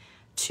time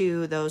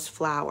to those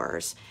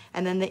flowers.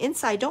 And then the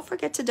inside, don't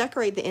forget to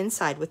decorate the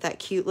inside with that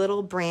cute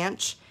little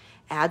branch,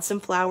 add some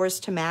flowers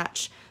to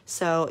match.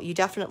 So you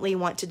definitely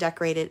want to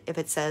decorate it. If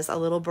it says A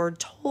Little Bird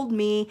Told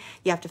Me,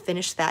 you have to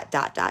finish that ...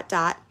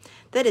 that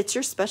it's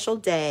your special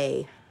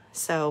day.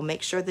 So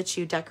make sure that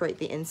you decorate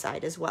the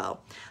inside as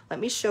well. Let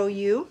me show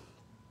you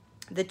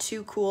the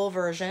Too Cool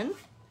version.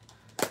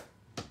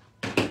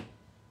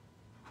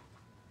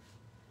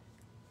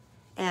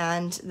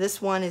 And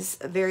this one is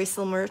very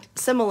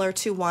similar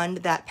to one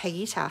that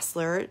Peggy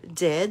Tassler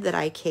did that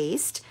I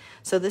cased.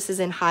 So this is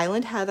in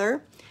Highland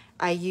Heather.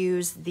 I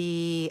use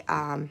the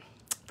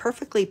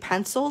Perfectly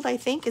Penciled, I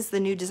think, is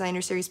the new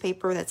Designer Series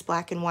paper that's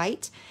black and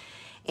white,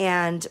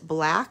 and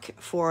black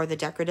for the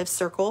decorative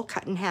circle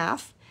cut in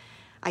half.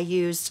 I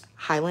used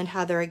Highland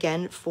Heather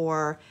again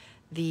for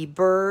the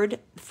bird,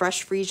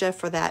 fresh freesia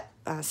for that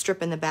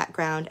strip in the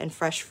background, and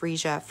fresh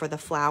freesia for the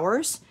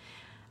flowers.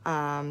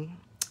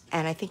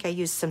 And I think I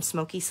used some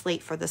smoky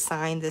slate for the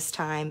sign this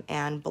time,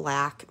 and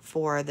black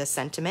for the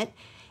sentiment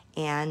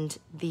and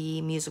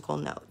the musical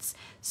notes.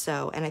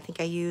 So, and I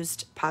think I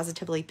used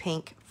Positively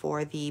Pink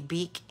for the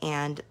beak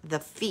and the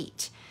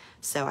feet.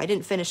 So I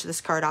didn't finish this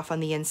card off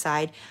on the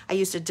inside. I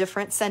used a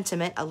different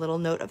sentiment, a little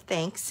note of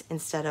thanks,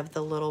 instead of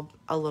the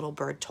A Little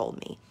Bird Told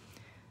Me.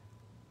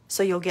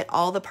 So you'll get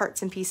all the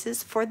parts and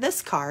pieces for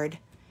this card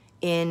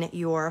in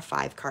your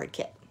 5-card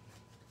kit.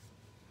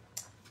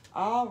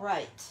 All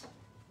right.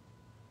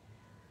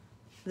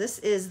 This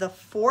is the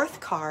 4th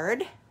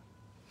card.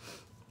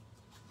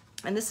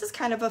 And this is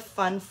kind of a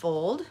fun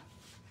fold.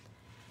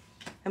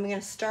 I'm going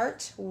to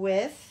start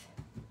with,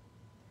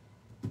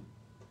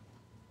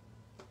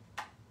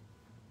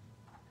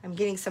 I'm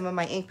getting some of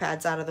my ink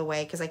pads out of the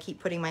way because I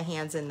keep putting my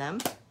hands in them.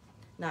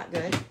 Not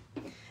good.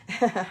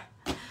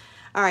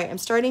 All right, I'm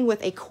starting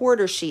with a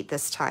quarter sheet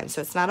this time.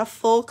 So it's not a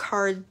full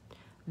card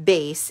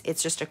base.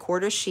 It's just a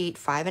quarter sheet,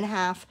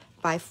 5.5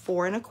 by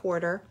 4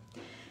 1/4.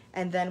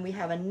 And then we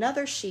have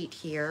another sheet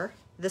here.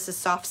 This is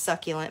Soft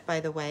Succulent, by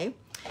the way.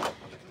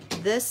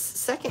 This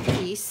second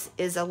piece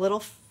is a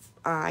little,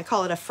 I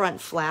call it a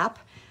front flap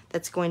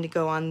that's going to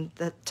go on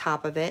the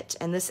top of it.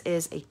 And this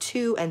is a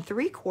 2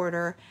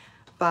 3/4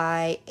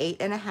 by 8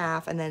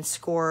 1/2 and then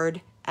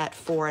scored at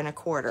 4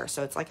 1/4.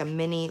 So it's like a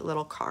mini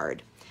little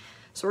card.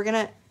 So we're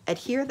gonna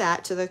adhere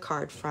that to the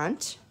card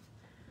front.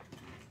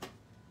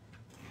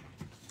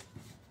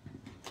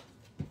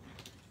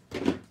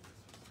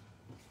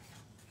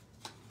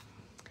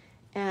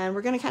 And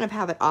we're going to kind of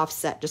have it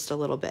offset just a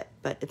little bit,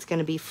 but it's going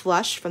to be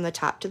flush from the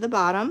top to the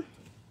bottom,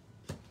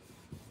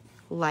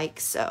 like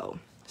so.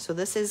 So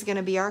this is going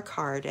to be our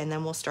card, and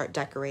then we'll start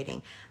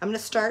decorating. I'm going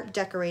to start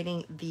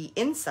decorating the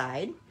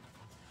inside.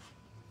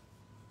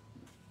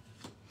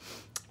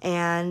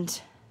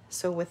 And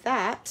so with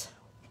that,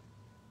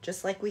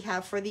 just like we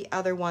have for the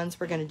other ones,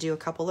 we're going to do a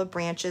couple of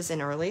branches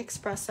in Early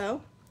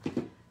Espresso.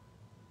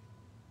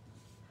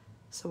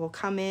 So we'll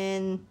come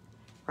in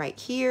right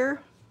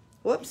here.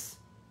 Whoops.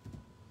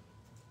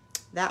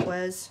 That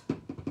was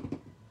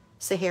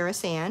Sahara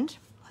Sand.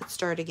 Let's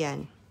start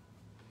again.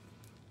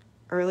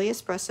 Early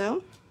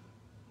Espresso.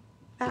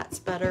 That's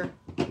better.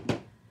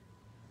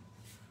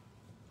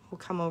 We'll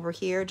come over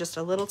here, just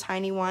a little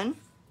tiny one.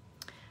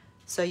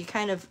 So you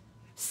kind of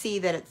see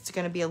that it's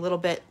going to be a little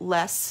bit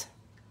less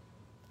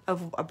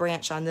of a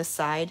branch on this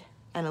side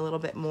and a little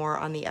bit more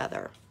on the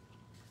other.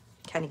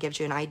 Kind of gives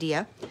you an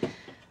idea.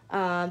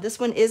 This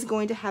one is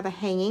going to have a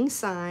hanging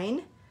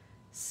sign.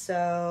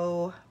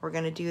 So we're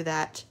going to do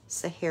that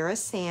Sahara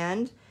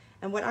Sand.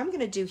 And what I'm going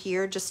to do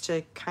here, just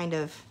to kind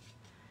of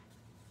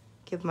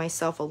give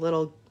myself a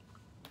little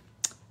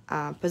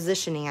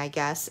positioning, I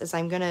guess, is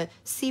I'm going to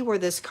see where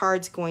this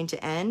card's going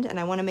to end,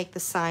 and I want to make the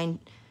sign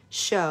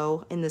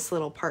show in this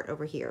little part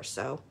over here.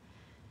 So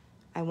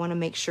I want to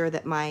make sure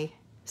that my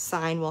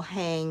sign will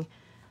hang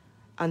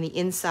on the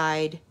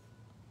inside.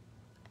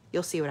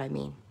 You'll see what I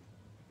mean.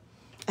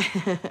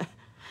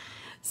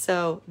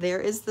 So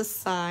there is the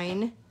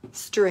sign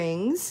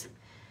strings,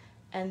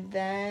 and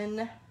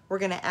then we're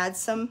going to add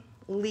some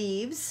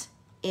leaves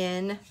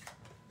in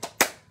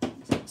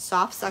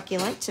Soft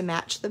Succulent to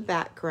match the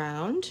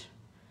background.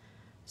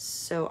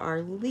 So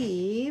our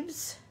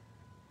leaves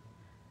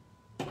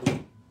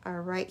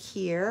are right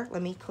here.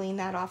 Let me clean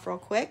that off real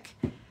quick.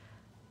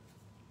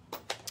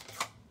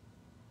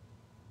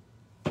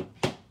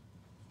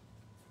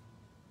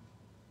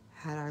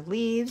 Add our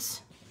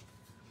leaves.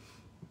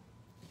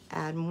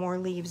 Add more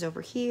leaves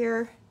over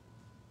here.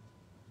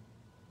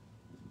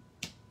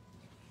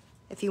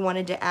 If you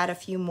wanted to add a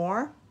few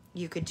more,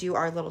 you could do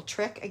our little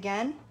trick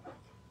again,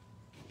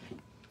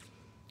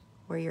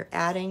 where you're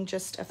adding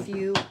just a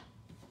few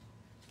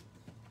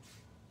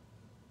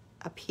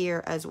up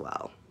here as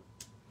well.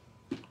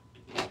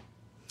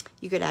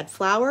 You could add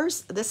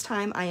flowers. This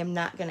time I am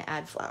not going to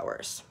add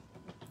flowers.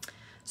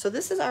 So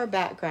this is our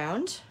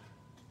background.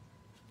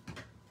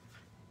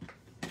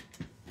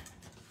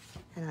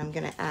 And I'm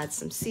going to add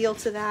some seal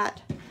to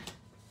that.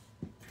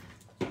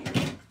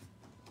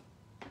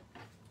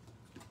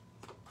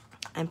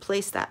 And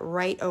place that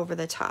right over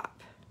the top.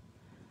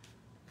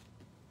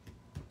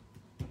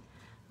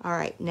 All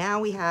right, now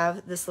we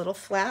have this little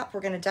flap.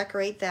 We're going to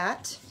decorate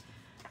that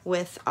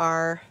with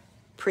our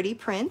pretty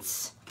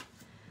prints.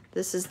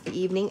 This is the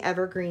Evening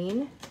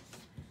Evergreen,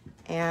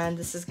 and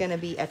this is going to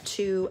be a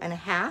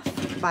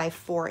 2.5 by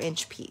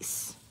 4-inch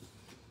piece.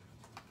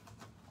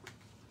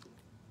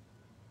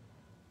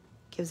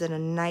 Gives it a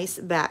nice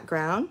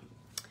background.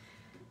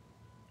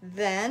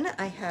 Then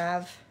I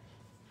have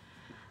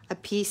a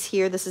piece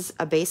here. This is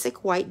a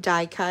basic white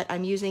die cut.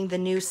 I'm using the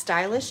new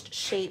Stylish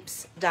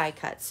Shapes die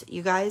cuts.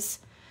 You guys,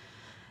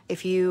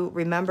 if you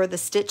remember the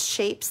stitch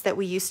shapes that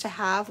we used to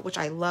have, which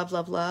I love,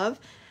 love, love,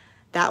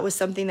 that was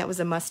something that was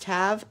a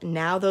must-have.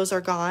 Now those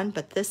are gone,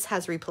 but this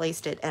has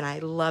replaced it, and I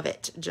love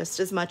it just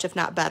as much, if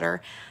not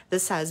better.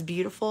 This has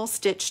beautiful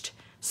stitched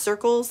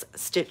circles,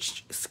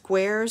 stitched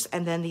squares,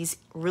 and then these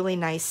really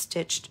nice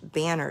stitched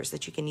banners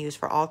that you can use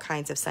for all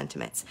kinds of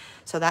sentiments.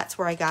 So that's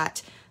where I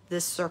got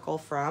this circle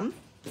from.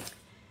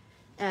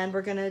 And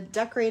we're gonna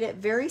decorate it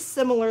very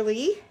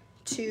similarly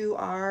to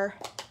our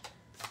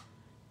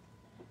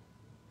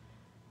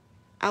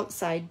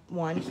outside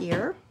one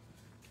here.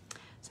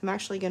 So I'm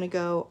actually gonna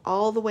go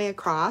all the way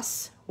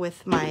across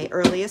with my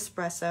early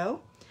espresso.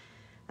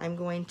 I'm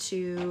going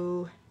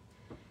to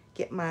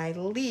get my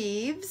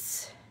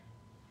leaves,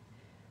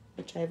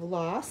 which I've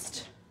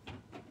lost.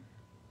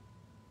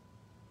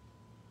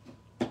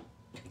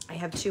 I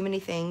have too many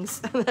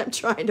things that I'm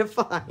trying to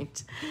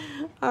find.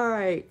 All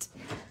right.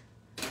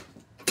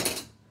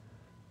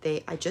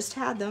 I just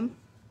had them.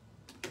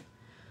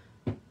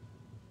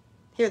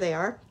 Here they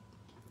are.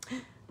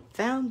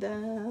 Found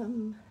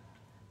them.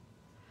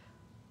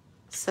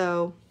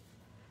 So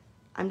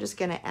I'm just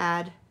gonna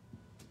add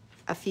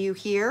a few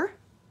here,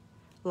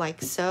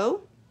 like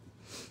so.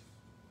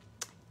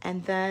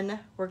 And then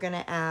we're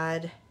gonna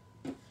add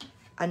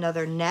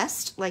another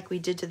nest like we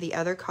did to the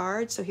other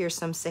card. So here's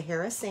some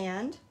Sahara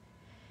sand.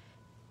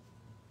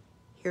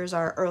 Here's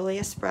our early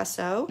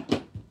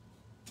espresso.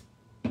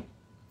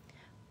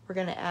 We're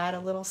gonna add a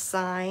little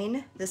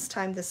sign. This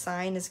time the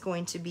sign is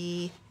going to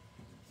be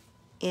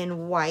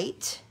in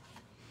white,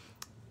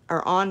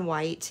 or on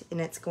white, and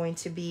it's going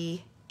to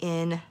be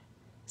in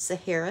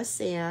Sahara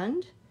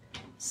sand.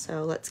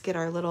 So let's get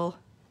our little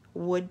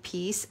wood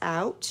piece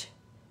out.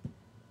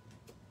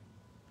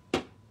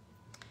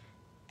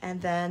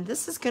 And then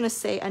this is gonna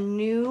say a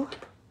new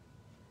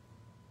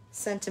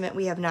sentiment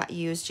we have not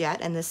used yet,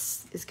 and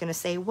this is gonna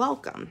say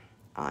welcome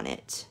on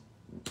it.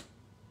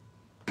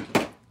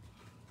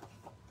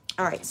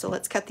 All right, so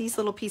let's cut these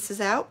little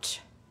pieces out.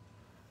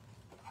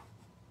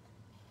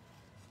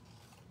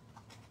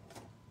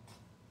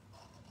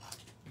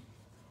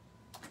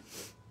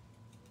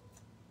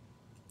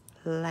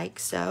 Like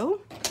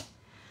so.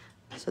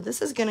 So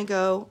this is gonna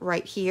go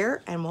right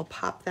here, and we'll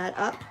pop that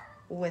up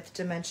with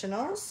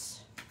dimensionals.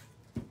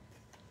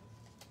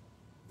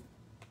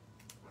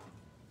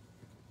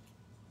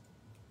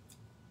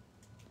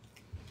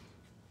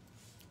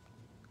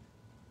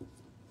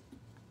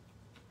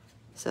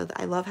 So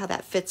I love how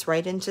that fits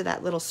right into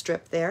that little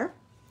strip there.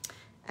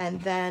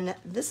 And then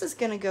this is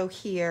gonna go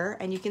here,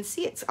 and you can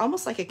see it's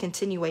almost like a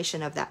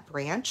continuation of that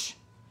branch.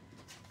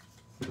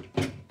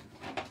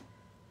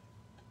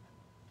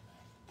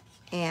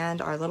 And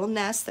our little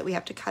nest that we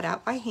have to cut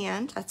out by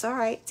hand. That's all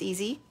right, it's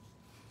easy.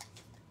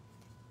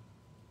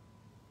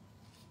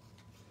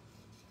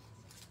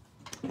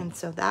 And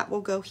so that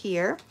will go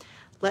here.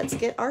 Let's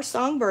get our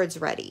songbirds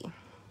ready.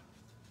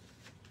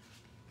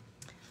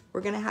 We're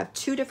gonna have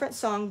two different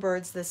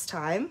songbirds this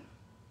time.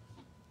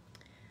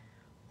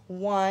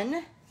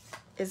 One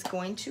is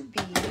going to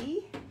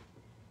be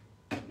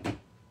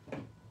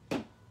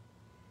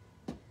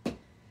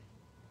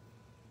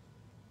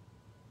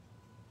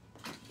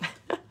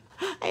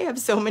I have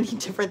so many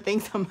different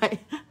things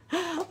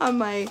on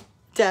my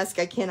desk,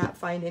 I cannot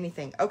find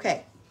anything.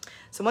 Okay,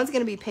 so one's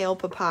gonna be Pale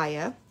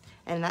Papaya,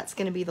 and that's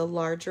gonna be the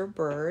larger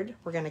bird.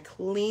 We're gonna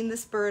clean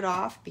this bird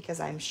off because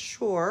I'm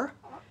sure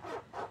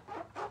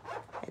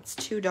it's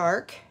too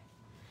dark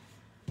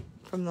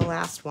from the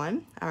last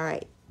one. All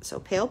right, so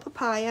Pale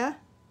Papaya,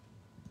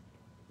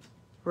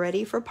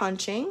 ready for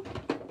punching.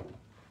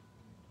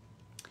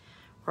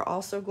 We're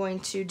also going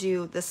to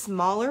do the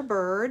smaller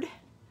bird,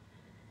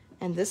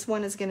 And this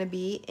one is going to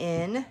be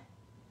in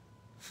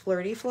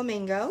Flirty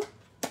Flamingo.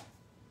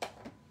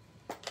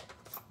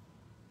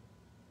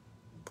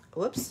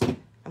 Whoops,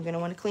 I'm going to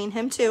want to clean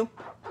him too.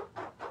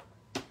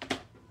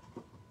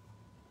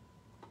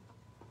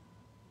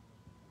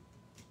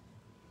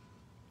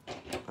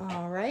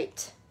 All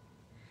right.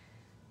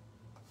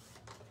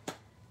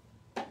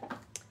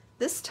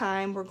 This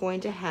time we're going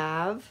to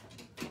have,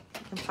 I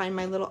can find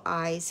my little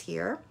eyes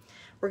here.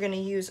 We're going to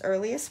use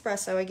Early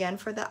Espresso again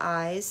for the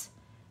eyes.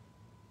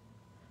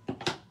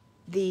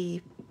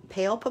 The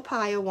pale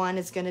papaya one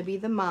is going to be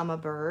the mama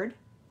bird,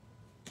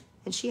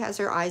 and she has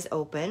her eyes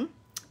open.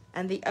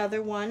 And the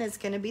other one is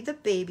going to be the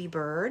baby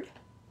bird,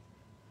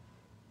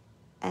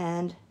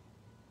 and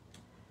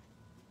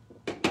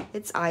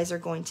its eyes are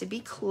going to be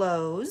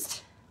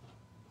closed.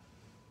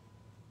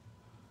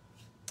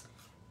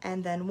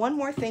 And then one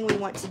more thing we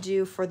want to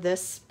do for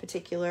this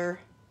particular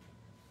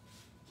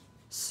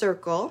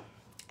circle,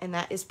 and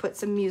that is put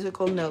some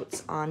musical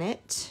notes on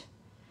it.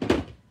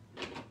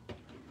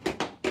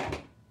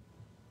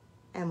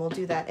 And we'll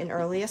do that in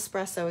Early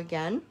Espresso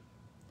again.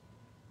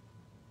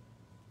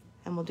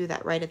 And we'll do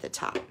that right at the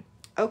top.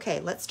 Okay,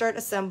 let's start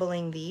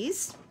assembling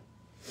these.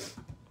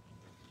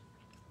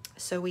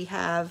 So we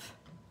have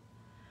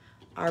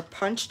our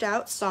punched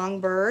out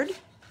songbird.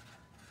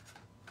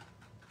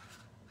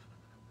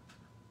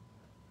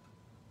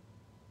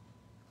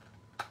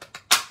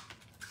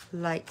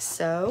 Like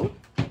so.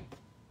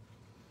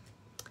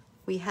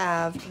 We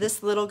have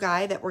this little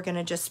guy that we're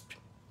gonna just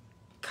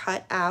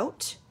cut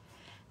out,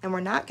 and we're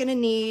not gonna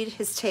need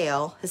his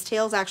tail. His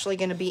tail's actually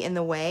gonna be in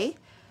the way.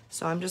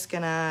 So I'm just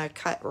gonna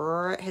cut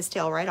his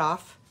tail right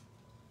off.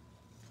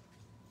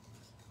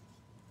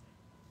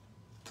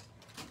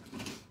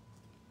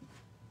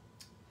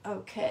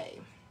 Okay.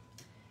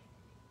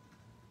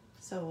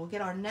 So we'll get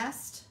our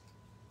nest,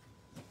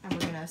 and we're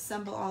gonna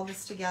assemble all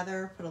this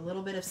together, put a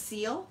little bit of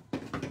seal.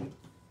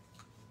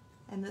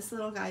 And this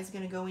little guy's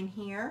gonna go in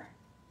here.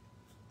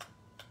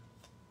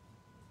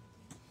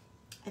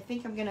 I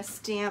think I'm gonna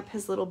stamp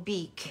his little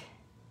beak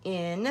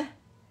in, if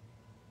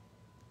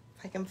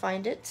I can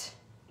find it.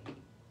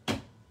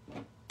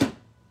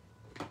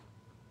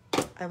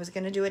 I was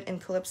gonna do it in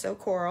Calypso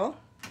Coral,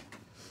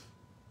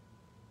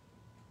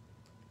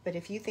 but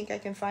if you think I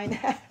can find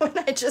that when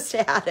I just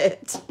had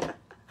it.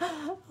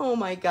 Oh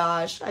my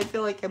gosh, I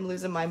feel like I'm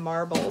losing my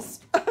marbles.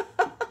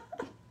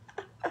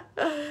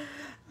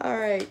 All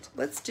right,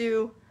 let's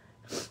do,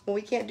 well,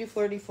 we can't do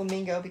Flirty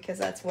Flamingo because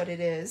that's what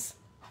it is.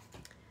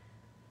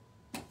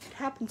 What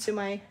happened to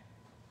my,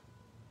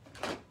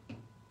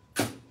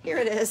 here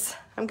it is.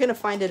 I'm gonna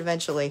find it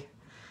eventually.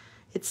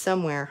 It's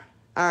somewhere.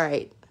 All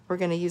right. We're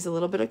going to use a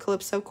little bit of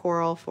Calypso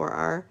Coral for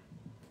our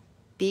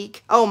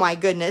beak. Oh my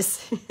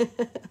goodness.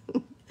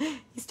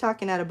 He's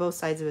talking out of both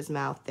sides of his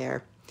mouth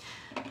there.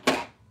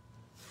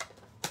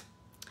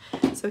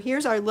 So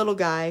here's our little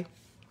guy.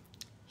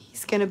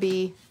 He's going to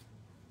be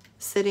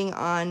sitting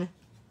on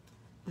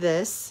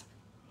this.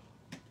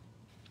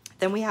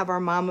 Then we have our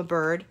mama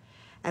bird,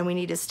 and we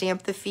need to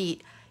stamp the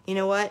feet. You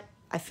know what?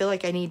 I feel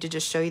like I need to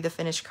just show you the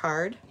finished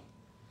card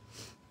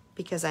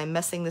because I'm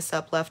messing this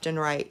up left and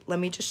right. Let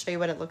me just show you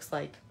what it looks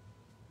like.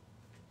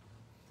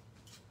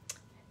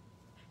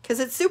 Because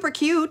it's super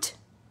cute.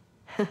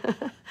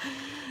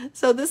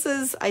 So this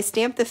is, I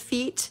stamped the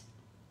feet.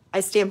 I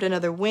stamped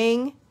another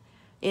wing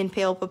in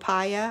Pale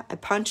Papaya. I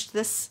punched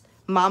this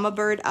mama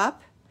bird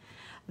up.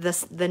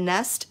 The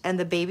nest and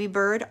the baby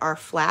bird are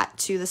flat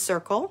to the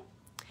circle.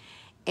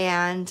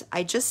 And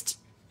I just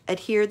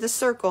adhered the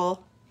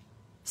circle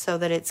so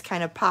that it's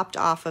kind of popped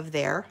off of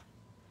there.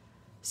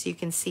 So you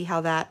can see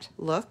how that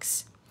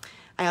looks.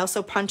 I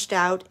also punched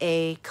out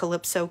a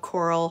Calypso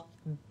Coral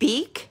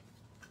beak.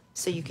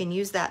 So you can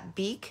use that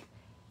beak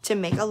to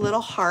make a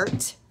little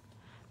heart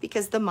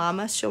because the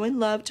mama's showing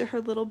love to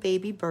her little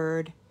baby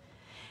bird.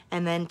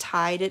 And then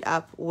tied it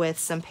up with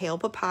some Pale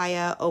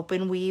Papaya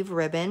open weave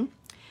ribbon.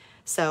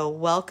 So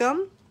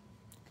welcome.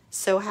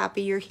 So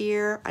happy you're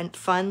here. A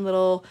fun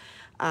little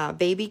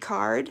baby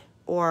card,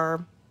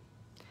 or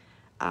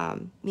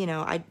you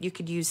know, you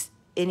could use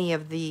any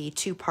of the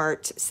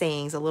two-part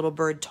sayings. A little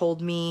bird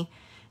told me,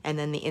 and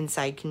then the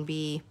inside can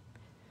be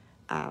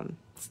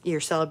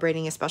you're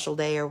celebrating a special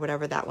day or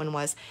whatever that one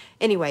was.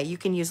 Anyway, you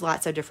can use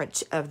lots of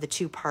different of the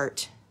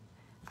two-part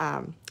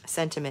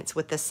sentiments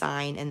with the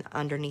sign and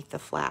underneath the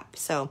flap.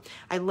 So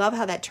I love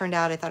how that turned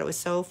out. I thought it was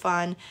so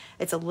fun.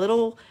 It's a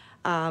little,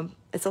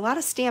 it's a lot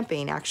of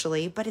stamping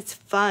actually, but it's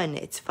fun.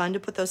 It's fun to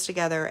put those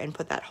together and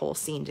put that whole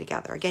scene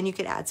together. Again, you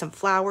could add some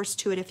flowers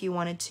to it if you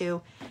wanted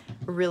to.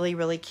 Really,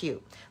 really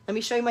cute. Let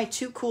me show you my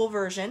Too Cool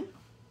version.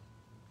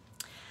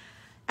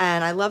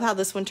 And I love how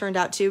this one turned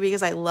out too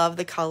because I love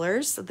the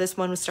colors. This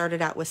one was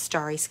started out with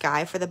Starry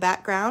Sky for the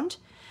background.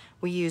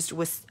 We used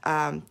with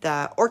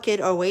the Orchid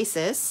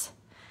Oasis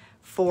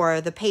for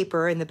the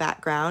paper in the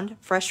background,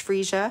 Fresh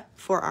Freesia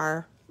for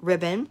our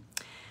ribbon.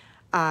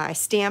 I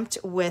stamped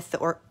with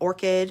the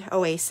Orchid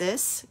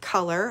Oasis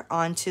color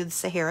onto the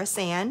Sahara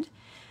sand.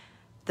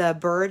 The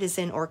bird is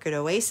in Orchid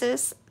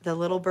Oasis. the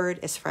little bird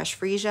is fresh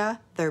freesia.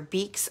 Their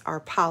beaks are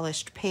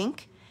polished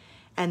pink.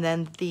 And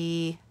then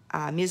the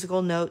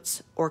musical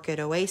notes, Orchid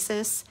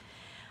Oasis.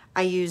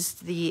 I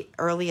used the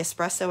early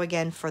espresso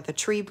again for the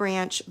tree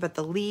branch, but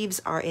the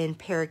leaves are in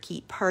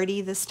Parakeet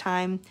Party this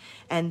time.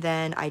 And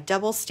then I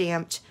double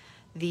stamped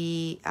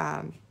the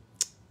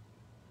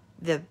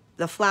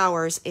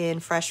flowers in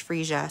fresh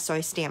freesia. So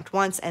I stamped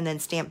once and then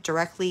stamped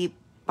directly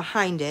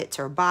behind it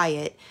or by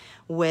it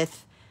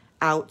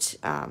without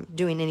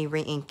doing any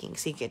re-inking.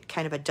 So you get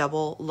kind of a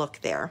double look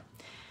there.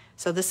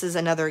 So this is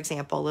another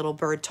example. Little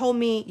bird told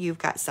me you've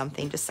got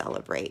something to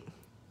celebrate.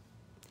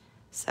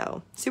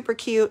 So super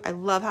cute. I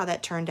love how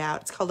that turned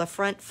out. It's called a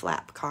front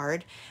flap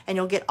card, and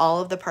you'll get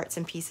all of the parts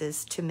and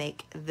pieces to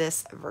make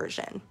this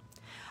version.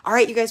 All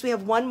right, you guys, we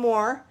have one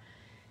more,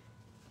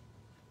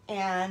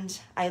 and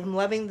I'm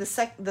loving this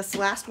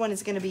last one.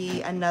 Is going to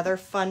be another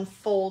fun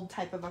fold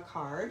type of a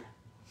card,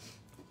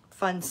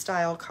 fun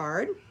style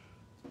card.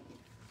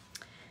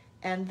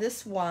 And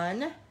this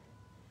one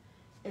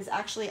is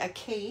actually a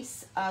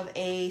case of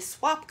a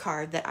swap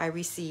card that I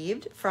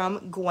received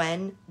from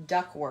Gwen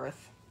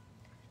Duckworth.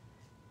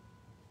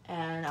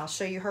 And I'll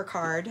show you her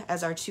card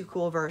as our Too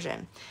Cool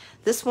version.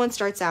 This one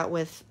starts out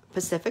with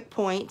Pacific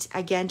Point.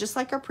 Again, just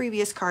like our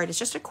previous card, it's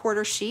just a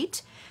quarter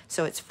sheet.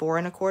 So it's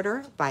 4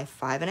 1/4 by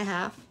 5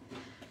 1/2.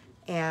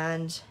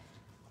 And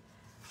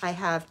I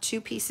have 2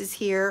 pieces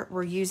here.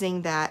 We're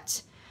using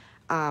that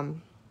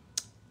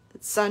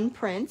Sun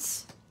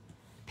Prints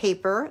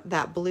paper,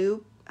 that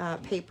blue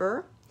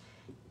paper.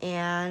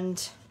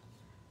 And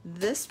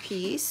this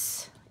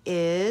piece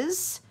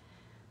is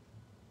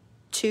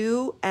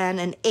 2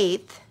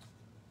 1/8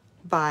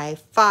 by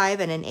 5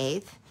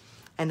 1/8,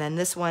 and then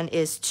this one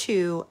is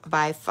 2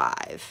 by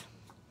 5.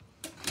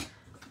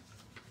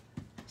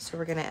 So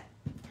we're gonna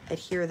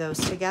adhere those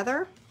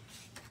together,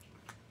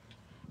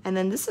 and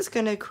then this is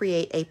gonna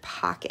create a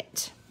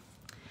pocket.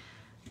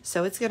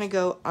 So it's gonna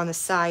go on the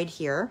side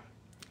here,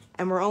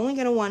 and we're only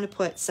gonna want to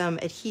put some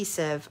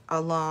adhesive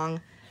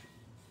along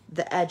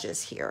the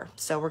edges here.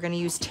 So we're going to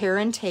use tear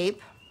and tape,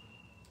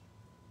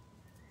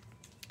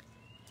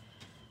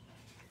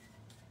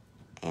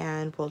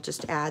 and we'll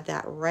just add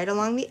that right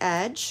along the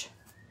edge.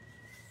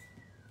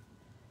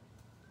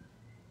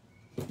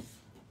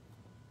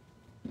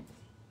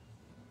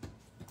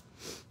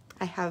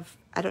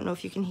 I don't know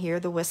if you can hear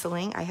the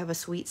whistling. I have a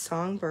sweet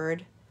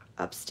songbird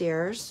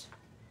upstairs.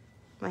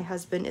 My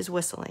husband is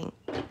whistling,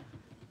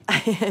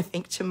 I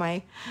think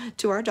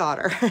to our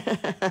daughter.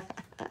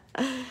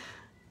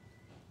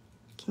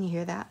 Can you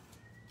hear that?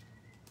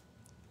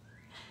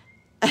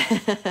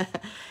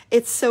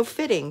 It's so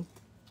fitting.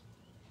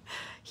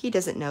 He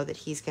doesn't know that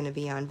he's going to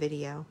be on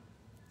video.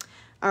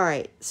 All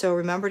right, so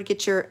remember to get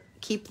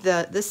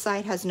this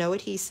side has no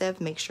adhesive.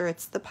 Make sure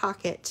it's the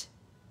pocket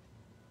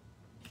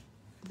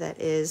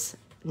that is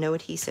no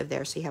adhesive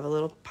there. So you have a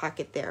little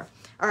pocket there.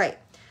 All right,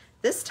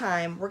 this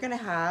time we're going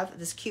to have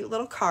this cute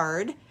little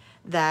card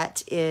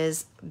that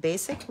is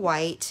basic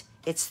white.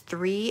 It's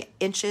 3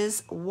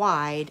 inches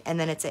wide, and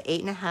then it's an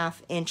 8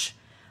 1/2 inch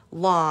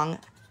long,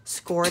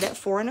 scored at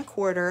 4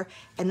 1/4,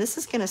 and this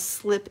is going to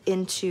slip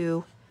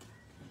into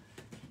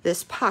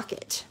this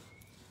pocket.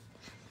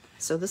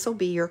 So this will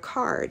be your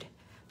card,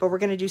 but we're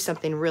going to do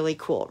something really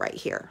cool right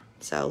here.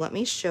 So let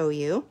me show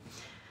you.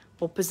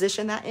 We'll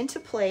position that into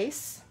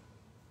place.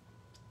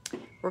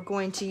 We're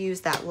going to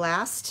use that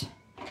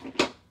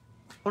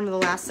one of the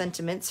last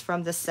sentiments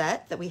from the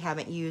set that we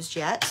haven't used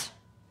yet.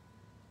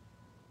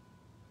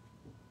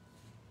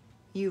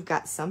 You've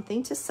got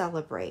something to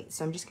celebrate.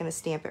 So I'm just going to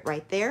stamp it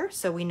right there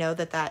so we know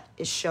that that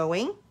is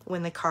showing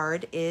when the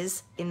card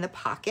is in the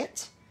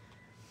pocket.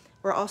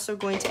 We're also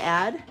going to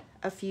add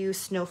a few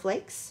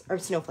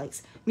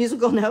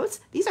musical notes.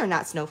 These are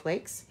not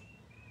snowflakes.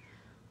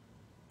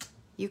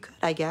 You could,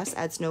 I guess,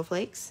 add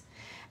snowflakes.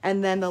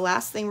 And then the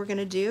last thing we're going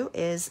to do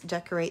is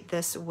decorate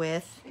this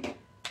with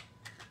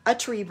a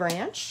tree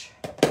branch.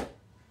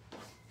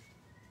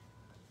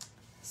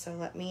 So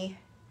let me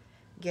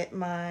get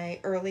my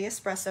early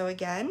espresso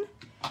again.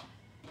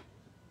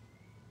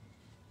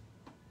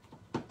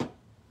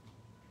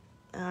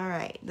 All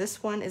right,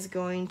 this one is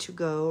going to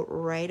go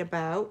right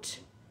about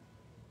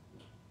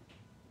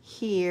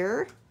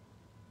here.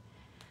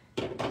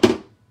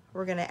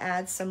 We're going to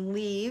add some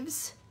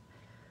leaves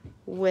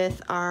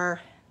with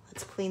our,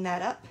 let's clean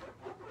that up,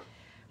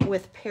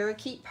 with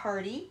Parakeet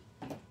Party.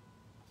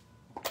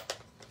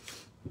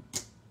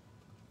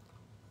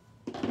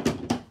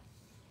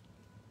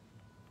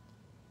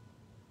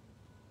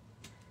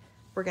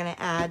 We're going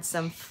to add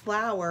some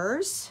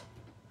flowers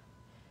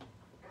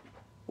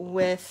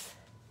with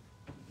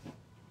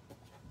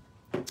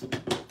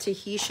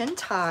Tahitian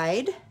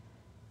Tide.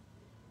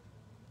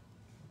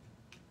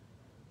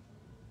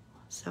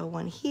 So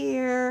one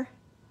here,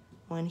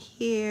 one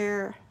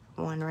here,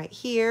 one right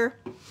here.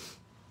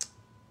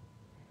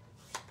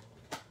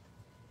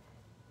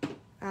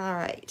 All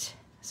right,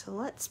 so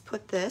let's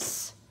put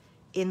this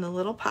in the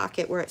little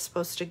pocket where it's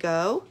supposed to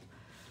go.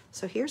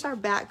 So here's our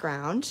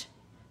background.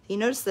 You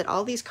notice that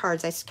all these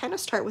cards, I kind of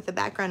start with the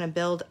background and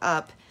build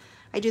up,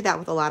 I do that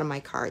with a lot of my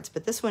cards,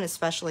 but this one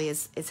especially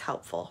is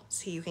helpful,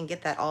 so you can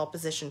get that all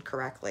positioned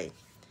correctly.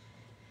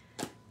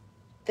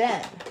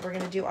 Then we're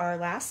going to do our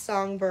last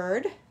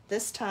songbird.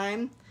 This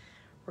time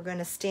we're going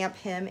to stamp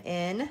him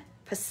in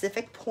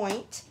Pacific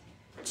Point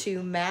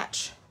to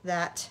match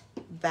that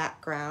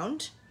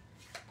background.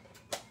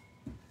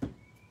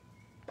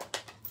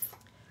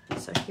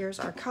 So here's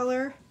our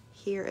color,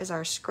 here is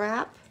our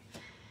scrap.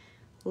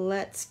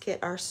 Let's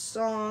get our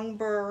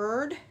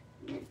songbird.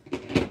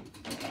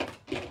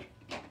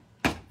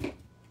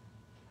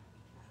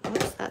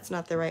 Oops, that's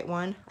not the right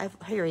one.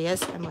 Here he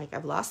is. I'm like,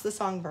 I've lost the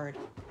songbird.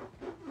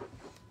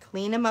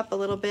 Clean him up a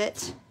little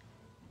bit.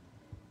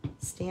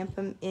 Stamp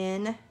him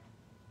in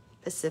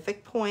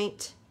Pacific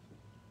Point.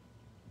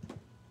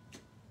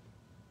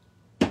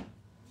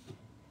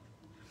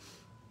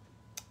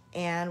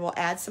 And we'll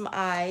add some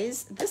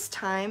eyes. This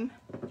time,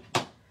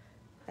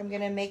 I'm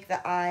gonna make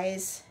the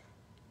eyes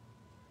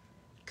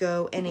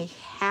go in a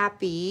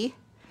happy,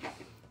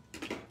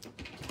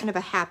 kind of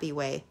a happy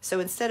way.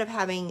 So instead of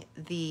having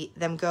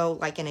them go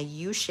like in a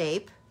U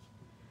shape,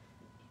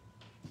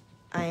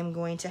 I am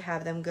going to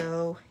have them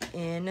go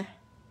in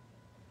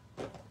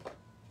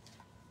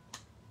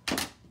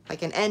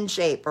like an N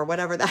shape or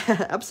whatever,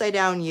 that upside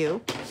down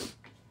U.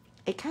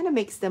 It kind of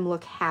makes them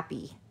look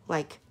happy,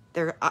 like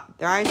their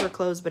eyes are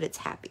closed, but it's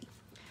happy.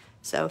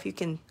 So if you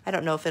can, I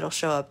don't know if it'll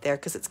show up there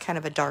because it's kind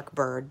of a dark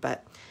bird,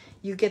 but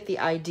you get the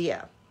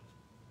idea.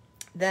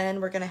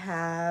 Then we're gonna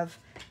have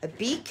a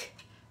beak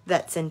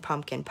that's in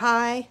pumpkin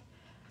pie,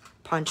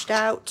 punched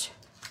out.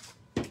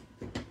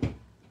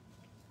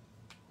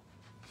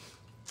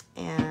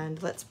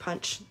 And let's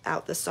punch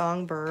out the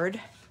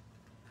songbird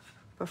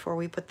before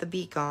we put the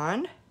beak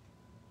on.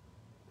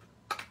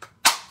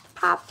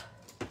 Pop.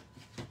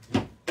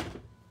 A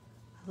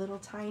little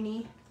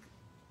tiny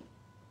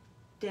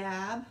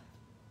dab.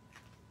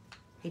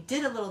 I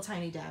did a little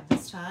tiny dab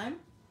this time.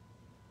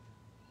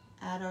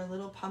 Add our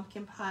little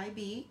pumpkin pie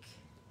beak.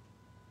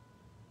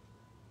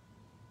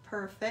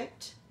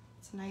 Perfect.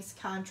 It's a nice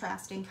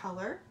contrasting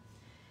color.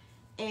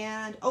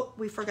 And, oh,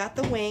 we forgot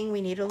the wing.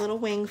 We need a little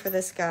wing for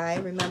this guy.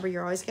 Remember,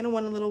 you're always going to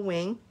want a little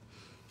wing.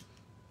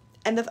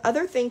 And the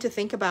other thing to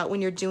think about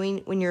when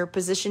you're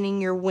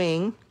positioning your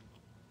wing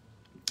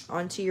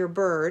onto your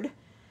bird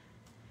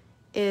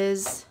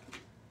is,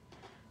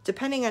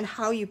 depending on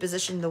how you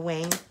position the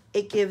wing,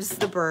 it gives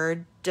the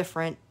bird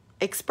different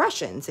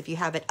expressions. If you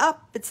have it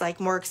up, it's like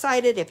more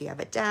excited. If you have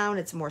it down,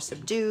 it's more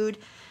subdued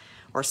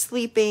or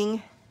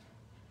sleeping.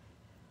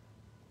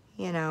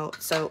 You know,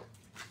 so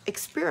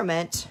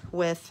experiment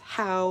with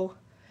how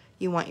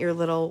you want your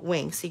little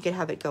wing. So you could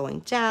have it going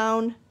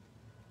down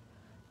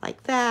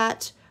like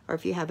that, or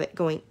if you have it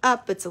going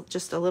up, it's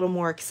just a little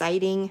more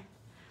exciting.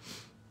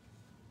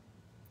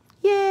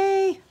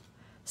 Yay!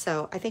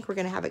 So I think we're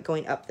gonna have it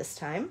going up this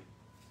time.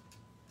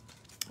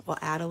 We'll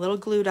add a little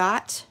glue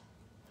dot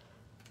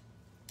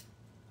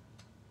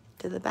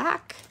to the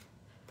back.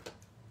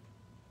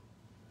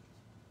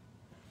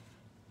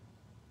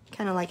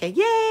 Kind of like a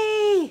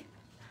yay!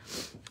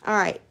 All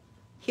right,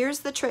 here's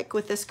the trick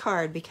with this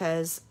card,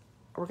 because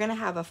we're gonna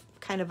have a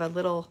kind of a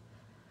little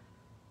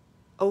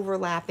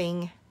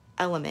overlapping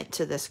element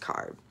to this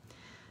card.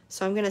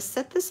 So I'm gonna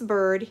set this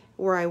bird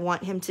where I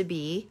want him to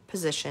be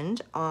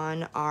positioned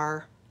on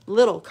our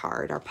little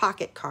card, our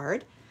pocket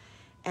card,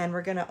 and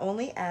we're gonna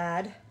only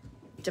add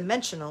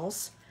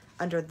dimensionals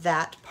under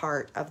that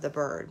part of the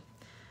bird.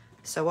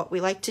 So what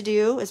we like to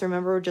do is,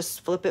 remember,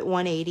 just flip it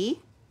 180.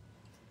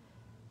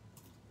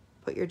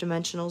 Put your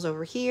dimensionals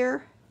over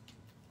here.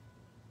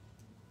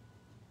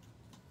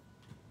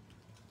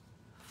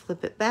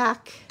 Flip it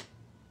back,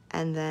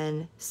 and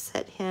then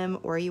set him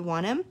where you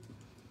want him.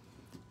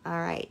 All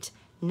right,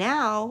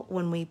 now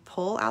when we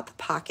pull out the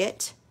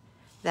pocket,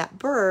 that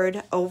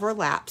bird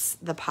overlaps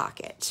the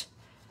pocket.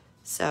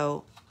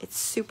 So it's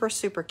super,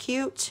 super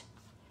cute.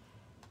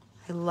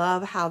 I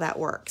love how that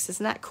works.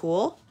 Isn't that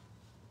cool?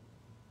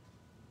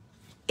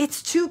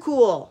 It's too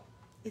cool.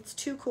 It's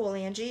too cool,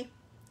 Angie.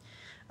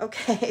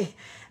 Okay,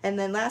 and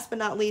then last but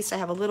not least, I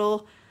have a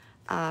little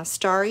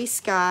Starry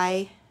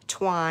Sky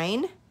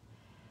twine,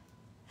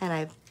 and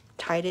I've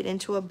tied it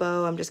into a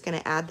bow. I'm just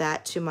gonna add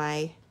that to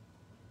my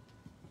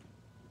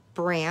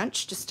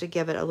branch just to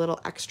give it a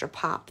little extra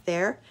pop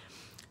there.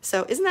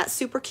 So isn't that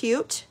super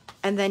cute?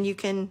 And then you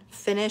can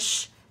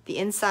finish the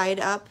inside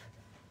up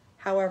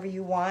however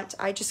you want.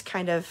 I just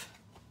kind of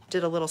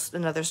did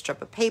another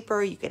strip of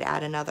paper. You could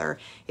add another,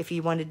 if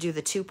you want to do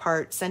the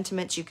two-part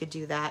sentiments, you could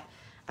do that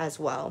as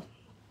well.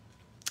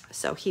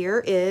 So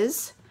here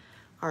is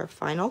our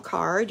final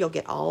card. You'll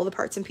get all the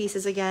parts and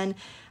pieces again.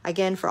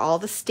 Again, for all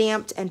the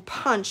stamped and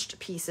punched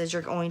pieces,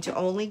 you're going to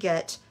only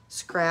get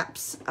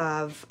scraps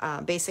of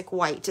basic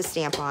white to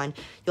stamp on.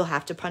 You'll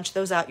have to punch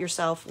those out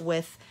yourself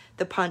with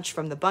the punch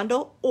from the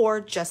bundle,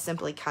 or just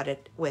simply cut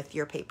it with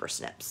your paper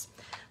snips.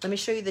 Let me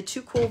show you the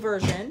Too Cool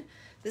version.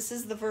 This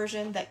is the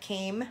version that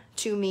came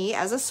to me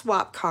as a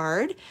swap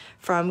card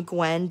from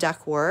Gwen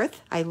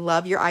Duckworth. I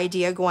love your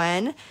idea,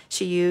 Gwen.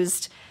 She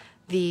used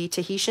the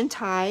Tahitian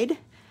Tide,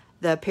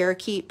 the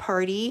Parakeet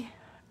Party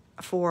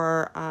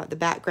for the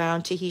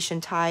background,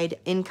 Tahitian Tide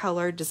in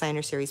color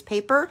designer series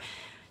paper,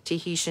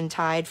 Tahitian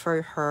Tide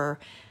for her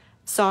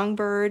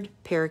Songbird,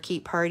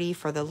 Parakeet Party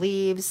for the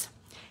leaves,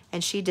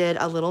 and she did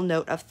a little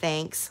note of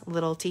thanks,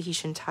 little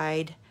Tahitian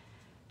Tide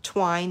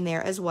twine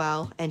there as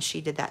well, and she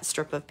did that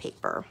strip of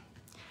paper.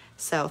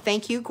 So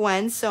thank you,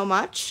 Gwen, so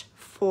much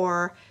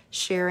for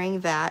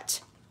sharing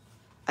that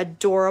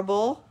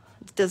adorable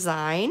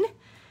design.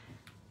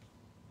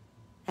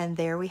 And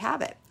there we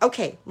have it.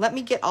 Okay, let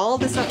me get all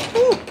this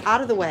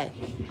out of the way.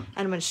 And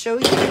I'm going to show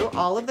you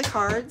all of the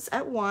cards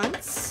at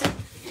once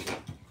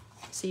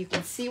so you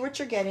can see what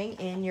you're getting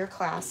in your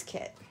class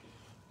kit.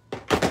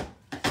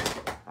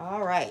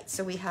 All right,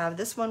 so we have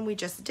this one we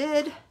just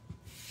did.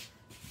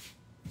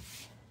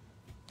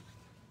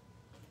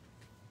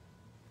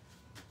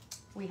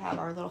 We have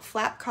our little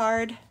flap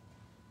card,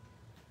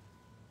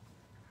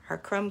 our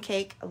crumb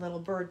cake, a little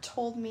bird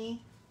told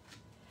me,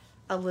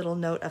 a little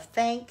note of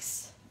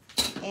thanks,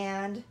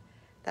 and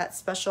that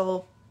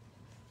special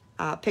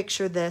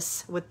picture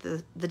this with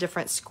the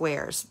different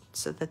squares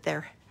so that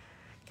they're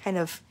kind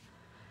of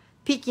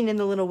peeking in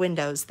the little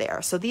windows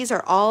there. So these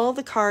are all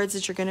the cards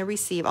that you're going to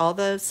receive, all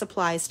the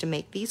supplies to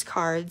make these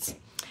cards.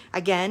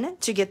 Again,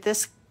 to get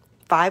this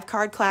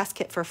 5-card class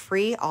kit for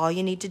free, all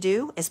you need to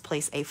do is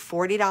place a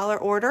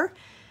 $40 order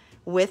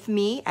with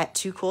me at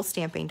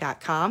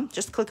toocoolstamping.com.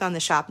 Just click on the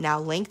shop now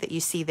link that you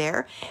see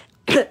there.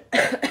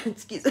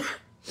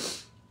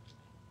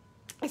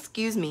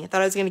 Excuse me, I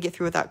thought I was going to get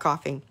through without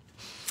coughing.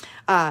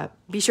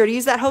 Be sure to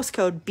use that host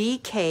code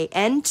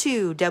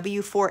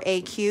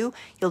BKN2W4AQ.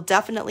 You'll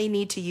definitely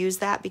need to use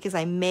that because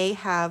I may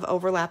have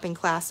overlapping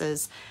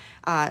classes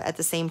at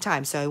the same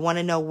time. So I want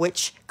to know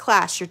which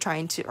class you're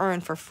trying to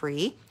earn for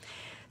free.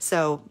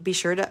 So be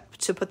sure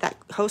to put that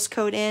host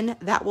code in.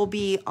 That will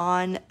be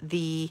on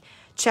the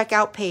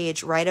checkout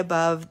page right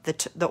above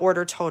the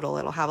order total.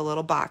 It'll have a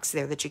little box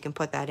there that you can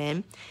put that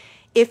in.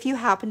 If you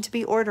happen to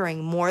be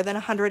ordering more than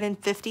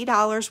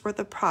 $150 worth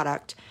of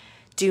product,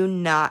 do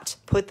not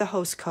put the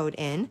host code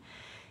in.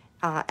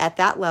 At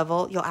that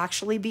level, you'll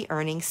actually be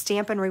earning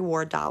Stampin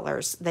Reward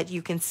Dollars that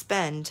you can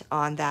spend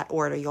on that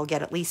order. You'll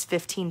get at least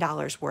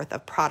 $15 worth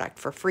of product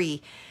for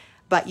free,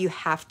 but you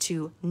have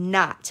to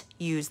not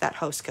use that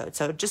host code.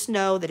 So just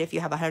know that if you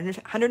have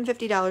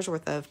 $150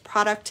 worth of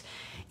product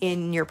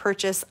in your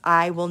purchase,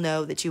 I will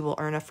know that you will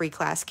earn a free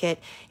class kit.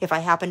 If I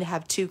happen to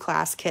have 2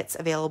 class kits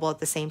available at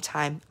the same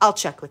time, I'll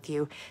check with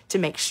you to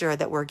make sure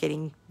that we're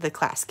getting the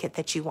class kit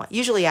that you want.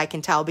 Usually I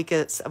can tell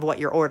because of what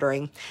you're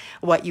ordering,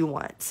 what you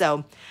want.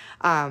 So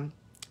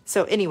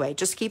anyway,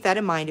 just keep that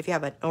in mind if you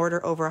have an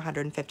order over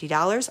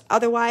 $150.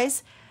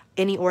 Otherwise,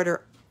 any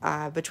order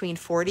between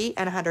 $40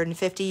 and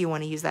 $150, you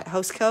want to use that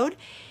host code.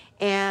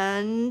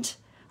 And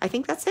I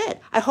think that's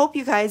it. I hope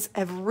you guys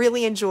have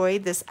really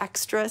enjoyed this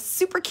extra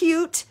super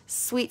cute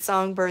Sweet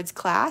Songbirds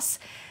class.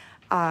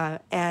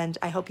 And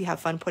I hope you have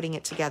fun putting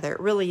it together. It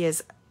really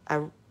is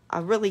a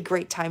really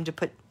great time to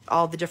put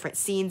all the different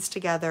scenes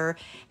together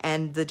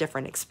and the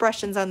different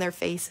expressions on their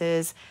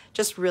faces.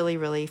 Just really,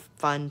 really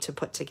fun to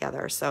put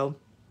together. So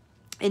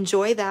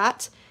enjoy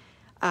that.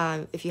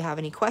 If you have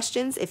any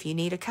questions, if you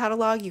need a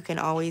catalog, you can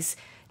always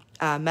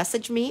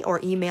message me or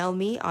email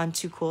me on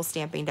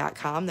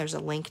toocoolstamping.com. There's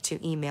a link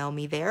to email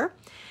me there,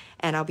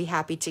 and I'll be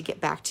happy to get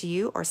back to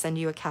you or send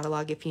you a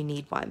catalog if you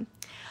need one.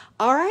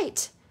 All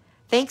right.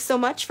 Thanks so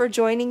much for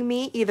joining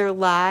me either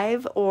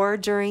live or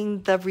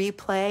during the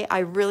replay. I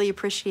really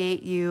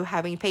appreciate you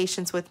having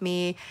patience with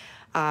me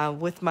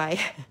with my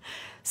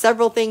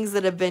several things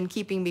that have been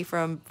keeping me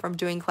from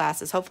doing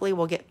classes. Hopefully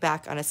we'll get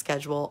back on a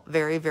schedule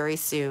very, very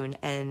soon,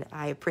 and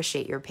I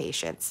appreciate your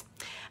patience.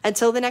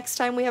 Until the next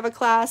time we have a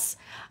class,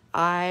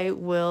 I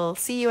will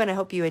see you, and I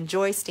hope you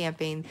enjoy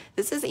stamping.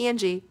 This is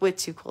Angie with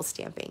Too Cool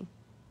Stamping.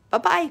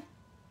 Bye-bye.